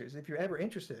boxers, if you're ever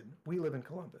interested, we live in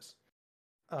Columbus,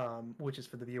 which is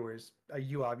for the viewers.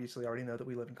 You obviously already know that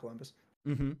we live in Columbus.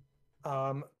 Mm-hmm.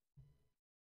 Um,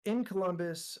 in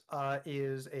Columbus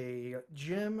is a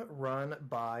gym run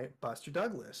by Buster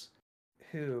Douglas,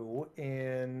 who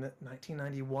in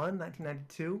 1991,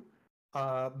 1992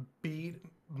 beat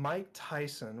Mike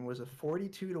Tyson, was a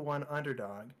 42 to 1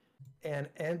 underdog, and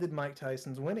ended Mike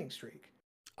Tyson's winning streak.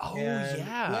 Oh And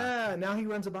yeah. yeah, now he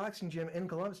runs a boxing gym in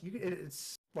Columbus.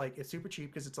 It's like it's super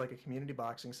cheap because it's like a community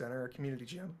boxing center or community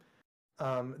gym.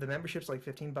 The membership's like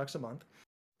 $15 a month,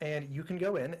 and you can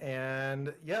go in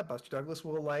and yeah, Buster Douglas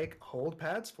will like hold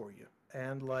pads for you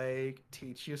and like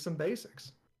teach you some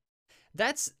basics.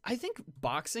 I think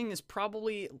boxing is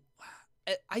probably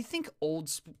I think old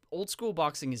school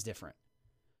boxing is different.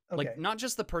 Like Okay, not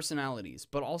just the personalities,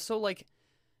 but also like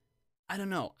I don't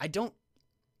know. I don't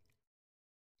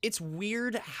It's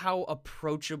weird how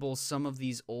approachable some of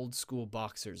these old school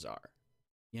boxers are,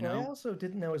 you well, I know? also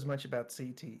didn't know as much about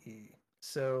CTE,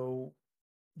 so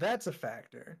that's a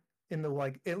factor in the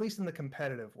like at least in the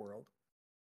competitive world.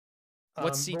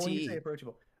 What's But when you say CTE?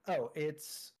 approachable, oh,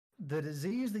 it's the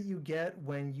disease that you get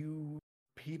when you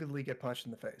repeatedly get punched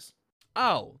in the face.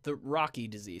 Oh, the Rocky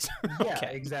disease. Yeah,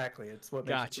 Okay. exactly. It's what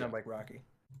makes you sound Gotcha. like Rocky.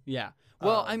 Yeah.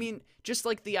 Well, I Um, mean, just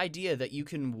like the idea that you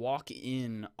can walk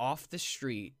in off the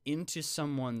street into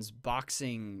someone's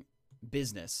boxing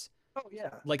business, oh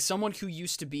yeah. like someone who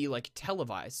used to be like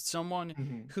televised, someone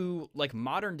Hmm. who like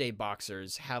modern day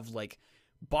boxers have like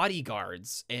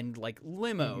bodyguards and like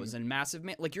Hmm. limos and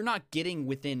like you're not getting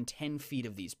within 10 feet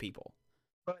of these people.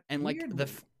 But And like weirdly,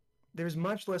 there's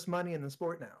much less money in the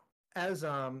sport now. As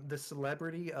the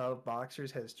celebrity of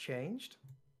boxers has changed,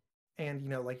 and you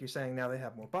know, like you're saying, now they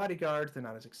have more bodyguards, they're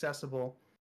not as accessible,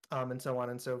 and so on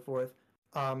and so forth.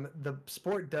 The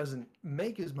sport doesn't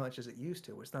make as much as it used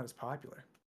to. It's not as popular.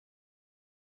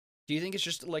 Do you think it's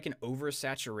just like an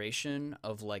oversaturation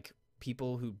of like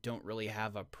people who don't really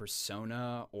have a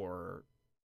persona or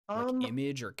like Um,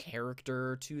 image or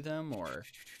character to them, or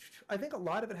I think a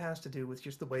lot of it has to do with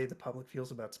just the way the public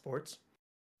feels about sports.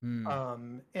 hmm,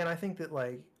 And I think that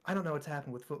like I don't know what's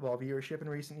happened with football viewership in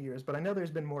recent years, but I know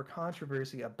there's been more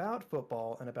controversy about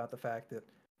football and about the fact that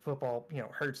football,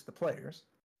 hurts the players.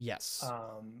 yes,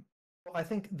 Well, I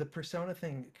think the persona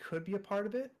thing could be a part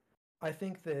of it. I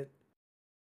think that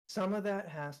some of that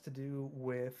has to do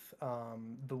with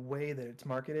the way that it's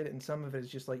marketed, and some of it is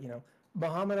just like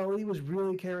Muhammad Ali was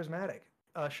really charismatic.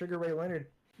 Sugar Ray Leonard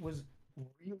was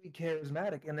really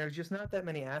charismatic, and there's just not that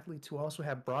many athletes who also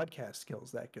have broadcast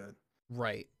skills that good.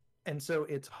 right. And so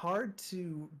it's hard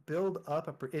to build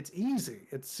up it's easy.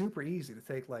 It's super easy to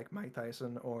take like Mike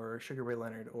Tyson or Sugar Ray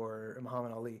Leonard or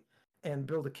Muhammad Ali and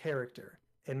build a character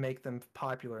and make them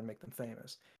popular and make them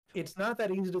famous. It's not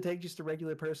that easy to take just a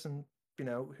regular person,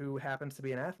 who happens to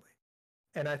be an athlete.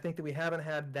 And I think that we haven't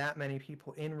had that many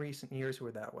people in recent years who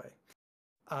are that way.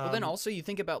 Well, then Um, also you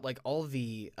think about like all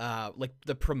the like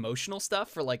the promotional stuff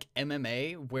for like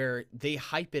MMA where they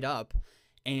hype it up mhm.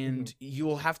 and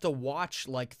you'll have to watch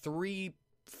like 3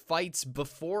 fights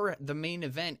before the main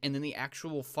event and then the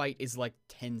actual fight is like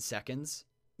 10 seconds.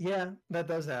 Yeah, that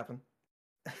does happen.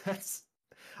 That's,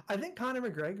 I think Conor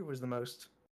McGregor was the most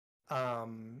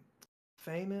um,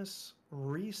 famous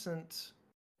recent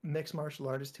mixed martial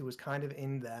artist who was kind of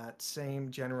in that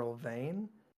same general vein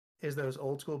is those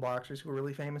old school boxers who were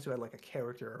really famous who had like a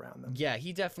character around them. Yeah,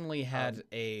 he definitely Um, had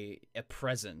a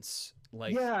presence.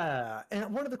 Like, yeah,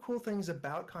 and one of the cool things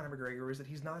about Conor McGregor is that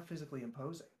he's not physically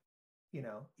imposing.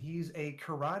 He's a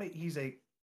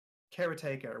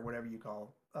karateka or whatever you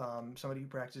call somebody who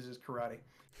practices karate.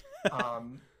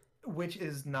 um, which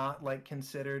is not like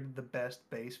considered the best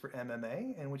base for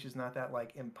MMA, and which is not that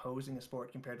like imposing a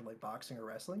sport compared to like boxing or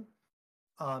wrestling.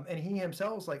 And he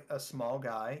himself is like a small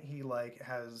guy. He like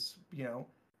has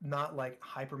not like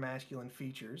hyper masculine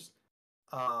features,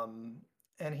 um,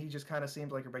 and he just kind of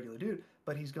seems like a regular dude.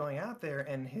 But he's going out there,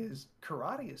 and his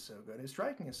karate is so good, his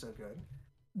striking is so good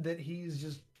that he's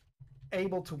just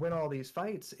able to win all these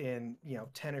fights in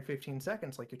 10 or 15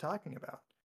 seconds, like you're talking about.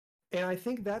 And I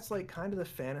think that's like kind of the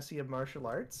fantasy of martial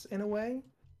arts in a way,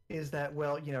 is that,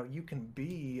 well, you can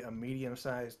be a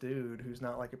medium-sized dude who's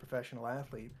not like a professional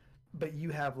athlete, but you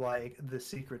have like the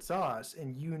secret sauce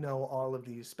and all of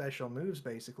these special moves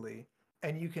basically,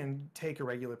 and you can take a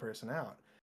regular person out.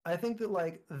 I think that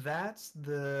like that's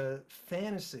the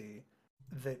fantasy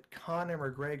that Conor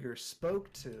McGregor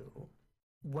spoke to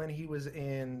when he was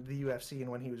in the UFC and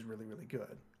when he was really, really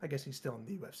good. I guess he's still in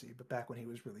the UFC, but back when he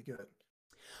was really good.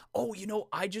 oh,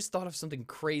 I just thought of something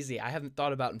crazy I haven't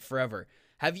thought about in forever.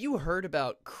 Have you heard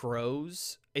about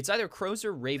crows? It's either crows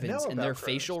or I know ravens and their about crows.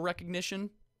 facial recognition.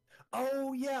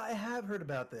 Oh yeah, I have heard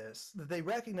about this. That they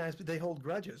recognize, but they hold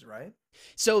grudges, right?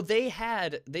 So they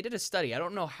did a study, I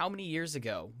don't know how many years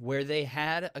ago, where they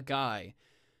had a guy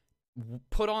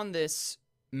put on this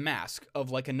mask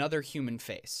of like another human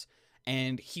face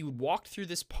and he walked through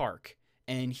this park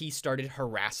and he started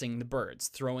harassing the birds,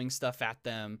 throwing stuff at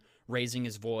them, raising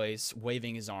his voice,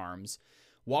 waving his arms,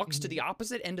 walks to Hmm. the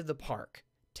opposite end of the park,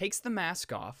 takes the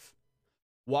mask off,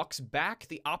 walks back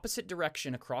the opposite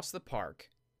direction across the park.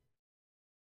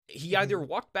 He either Hmm.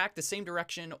 walked back the same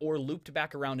direction or looped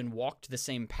back around and walked the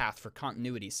same path for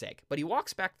continuity's sake. But he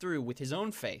walks back through with his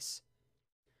own face.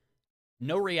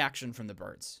 No reaction from the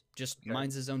birds. Just Okay.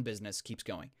 minds his own business, keeps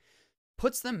going.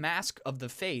 Puts the mask of the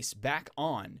face back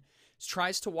on,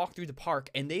 tries to walk through the park,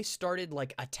 and they started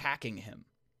like attacking him.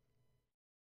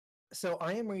 So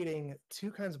I am reading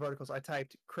two kinds of articles. I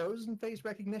typed crows and face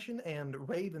recognition and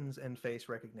ravens and face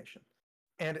recognition.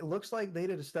 And it looks like they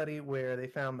did a study where they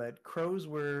found that crows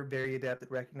were very adept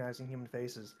at recognizing human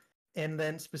faces. And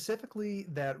then specifically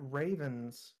that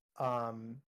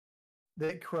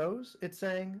crows, it's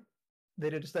saying they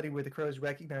did a study where the crows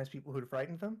recognized people who had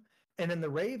frightened them. And then the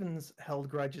ravens held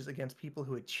grudges against people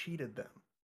who had cheated them.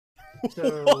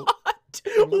 So What?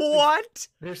 it looks like What?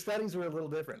 their studies were a little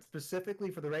different.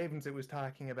 Specifically for the ravens, it was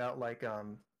talking about like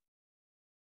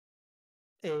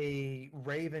a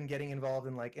raven getting involved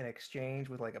in like an exchange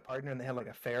with like a partner, and they had like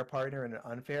a fair partner and an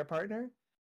unfair partner.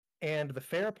 And the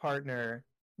fair partner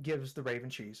gives the raven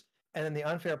cheese, and then the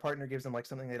unfair partner gives them like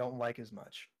something they don't like as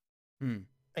much. Hmm.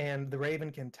 And the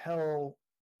raven can tell,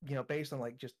 based on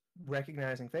like just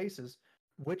recognizing faces,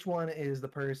 which one is the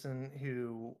person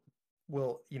who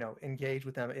will, engage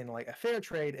with them in like a fair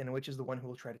trade, and which is the one who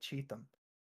will try to cheat them.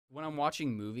 When I'm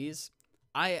watching movies,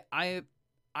 I I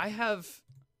I have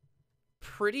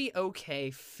pretty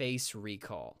okay face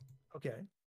recall. Okay.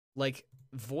 Like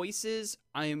voices,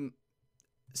 I'm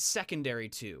secondary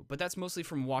too, but that's mostly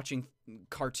from watching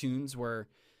cartoons where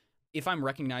if I'm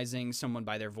recognizing someone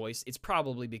by their voice, it's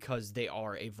probably because they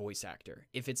are a voice actor.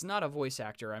 If it's not a voice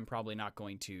actor, I'm probably not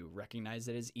going to recognize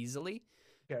it as easily.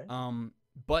 Okay.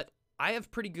 But I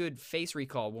have pretty good face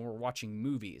recall when we're watching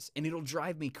movies, and it'll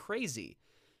drive me crazy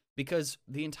because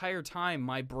the entire time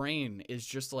my brain is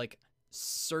just like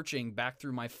searching back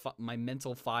through my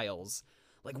mental files.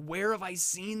 Like, where have I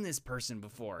seen this person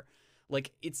before?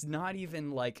 Like, it's not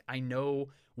even like I know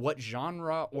what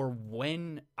genre or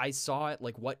when I saw it,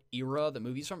 like what era the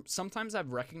movie's from. Sometimes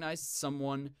I've recognized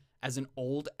someone as an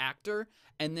old actor,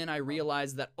 and then I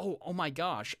realize that, oh my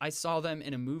gosh, I saw them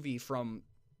in a movie from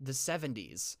the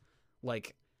 70s.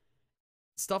 Like,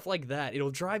 stuff like that.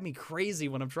 It'll drive me crazy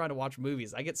when I'm trying to watch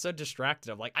movies. I get so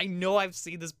distracted. I'm like, I know I've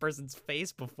seen this person's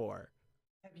face before.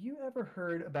 Have you ever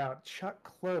heard about Chuck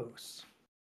Close?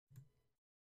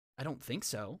 I don't think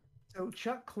so. So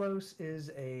Chuck Close is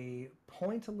a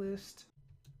pointillist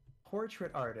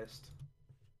portrait artist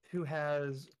who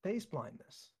has face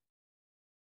blindness.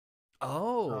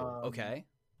 Oh, okay.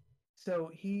 So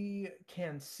he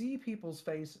can see people's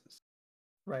faces,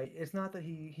 right? It's not that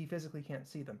he physically can't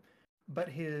see them, but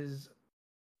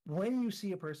when you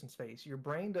see a person's face, your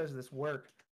brain does this work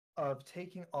of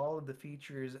taking all of the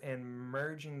features and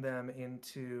merging them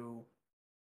into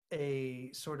a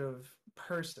sort of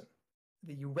person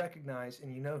that you recognize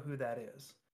and you know who that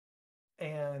is.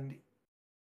 And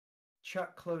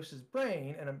Chuck Close's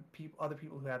brain and other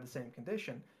people who have the same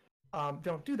condition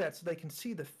don't do that, so they can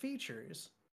see the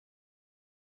features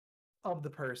of the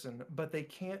person, but they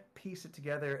can't piece it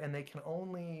together, and they can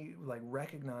only like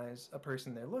recognize a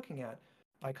person they're looking at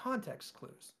by context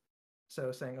clues.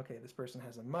 So saying, okay, this person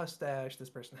has a mustache, this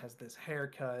person has this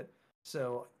haircut,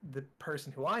 so the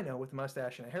person who I know with a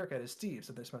mustache and a haircut is Steve,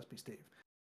 so this must be Steve.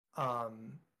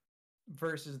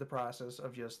 Versus the process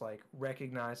of just like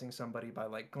recognizing somebody by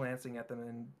like glancing at them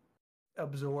and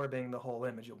absorbing the whole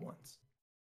image at once.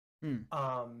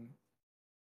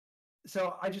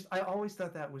 So I always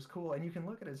thought that was cool, and you can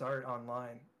look at his art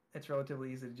online. It's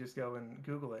relatively easy to just go and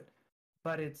Google it.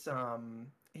 But it's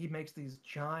he makes these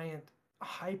giant,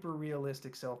 hyper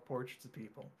realistic self portraits of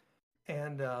people,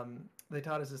 and they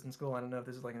taught us this in school. I don't know if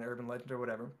this is like an urban legend or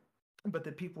whatever, but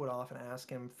that people would often ask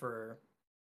him for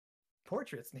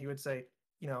portraits, and he would say,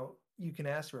 you know, you can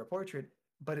ask for a portrait,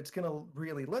 but it's gonna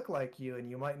really look like you, and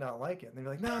you might not like it. And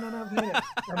they're like, no, get it.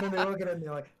 And then they look at it and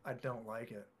they're like, I don't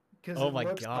like it, because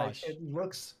it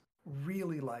looks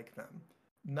really like them,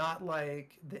 not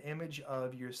like the image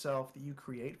of yourself that you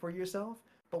create for yourself,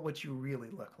 but what you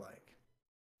really look like.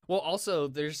 Well, also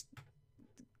there's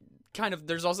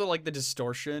also like the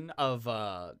distortion of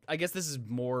I guess this is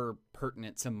more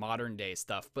pertinent to modern day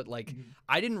stuff, but like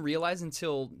I didn't realize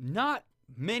until not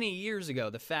many years ago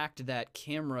the fact that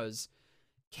cameras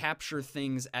capture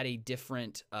things at a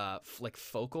different like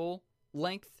focal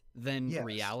length than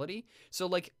reality. So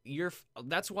like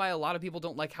that's why a lot of people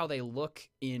don't like how they look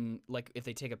in, like, if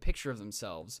they take a picture of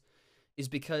themselves, is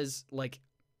because like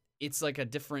it's like a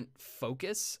different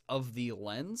focus of the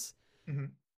lens.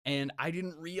 And I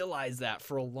didn't realize that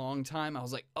for a long time. I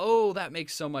was like, oh, that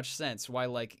makes so much sense.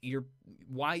 Why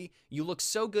you look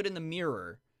so good in the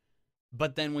mirror,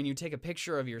 but then when you take a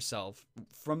picture of yourself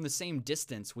from the same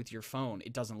distance with your phone,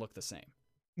 it doesn't look the same.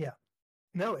 Yeah.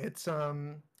 No, it's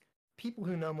people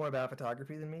who know more about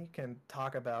photography than me can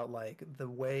talk about like the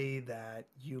way that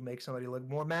you make somebody look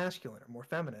more masculine or more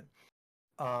feminine.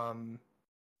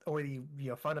 Or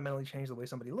you fundamentally change the way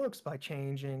somebody looks by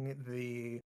changing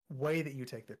the way that you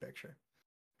take their picture.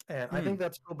 And I think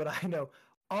that's cool, but I know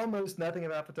almost nothing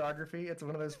about photography. It's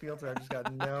one of those fields where I've just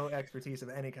got no expertise of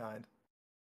any kind.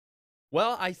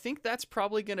 Well, I think that's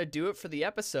probably going to do it for the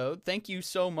episode. Thank you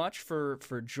so much for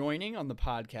joining on the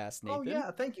podcast, Nathan. Oh,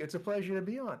 yeah, thank you. It's a pleasure to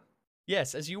be on.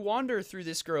 Yes, as you wander through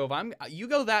this grove, you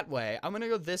go that way. I'm going to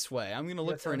go this way. I'm going to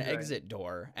look for an exit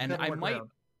door, and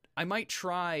I might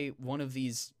try one of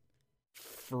these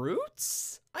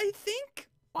fruits, I think,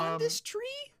 on this tree.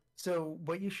 So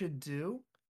what you should do,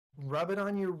 rub it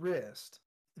on your wrist,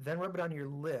 then rub it on your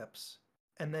lips,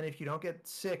 and then if you don't get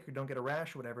sick or don't get a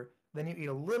rash or whatever, then you eat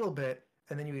a little bit,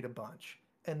 and then you eat a bunch.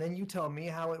 And then you tell me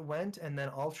how it went, and then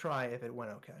I'll try if it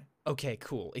went okay. Okay,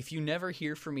 cool. If you never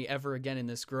hear from me ever again in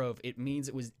this grove, it means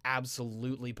it was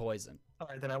absolutely poison. All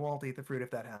right, then I won't eat the fruit if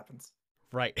that happens.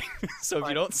 Right. So if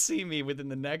you don't see me within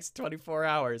the next 24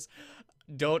 hours,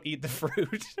 don't eat the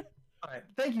fruit. All right.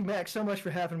 Thank you, Max, so much for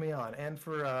having me on and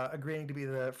for agreeing to be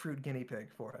the fruit guinea pig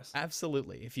for us.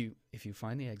 Absolutely. If you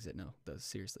find the exit, no, though,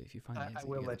 seriously, if you find the exit, I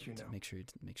will you let you know. make sure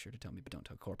to tell me, but don't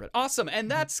tell corporate. Awesome, and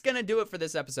that's gonna do it for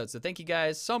this episode. So thank you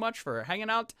guys so much for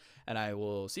hanging out, and I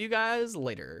will see you guys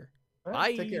later. All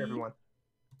right, Bye. take care, everyone.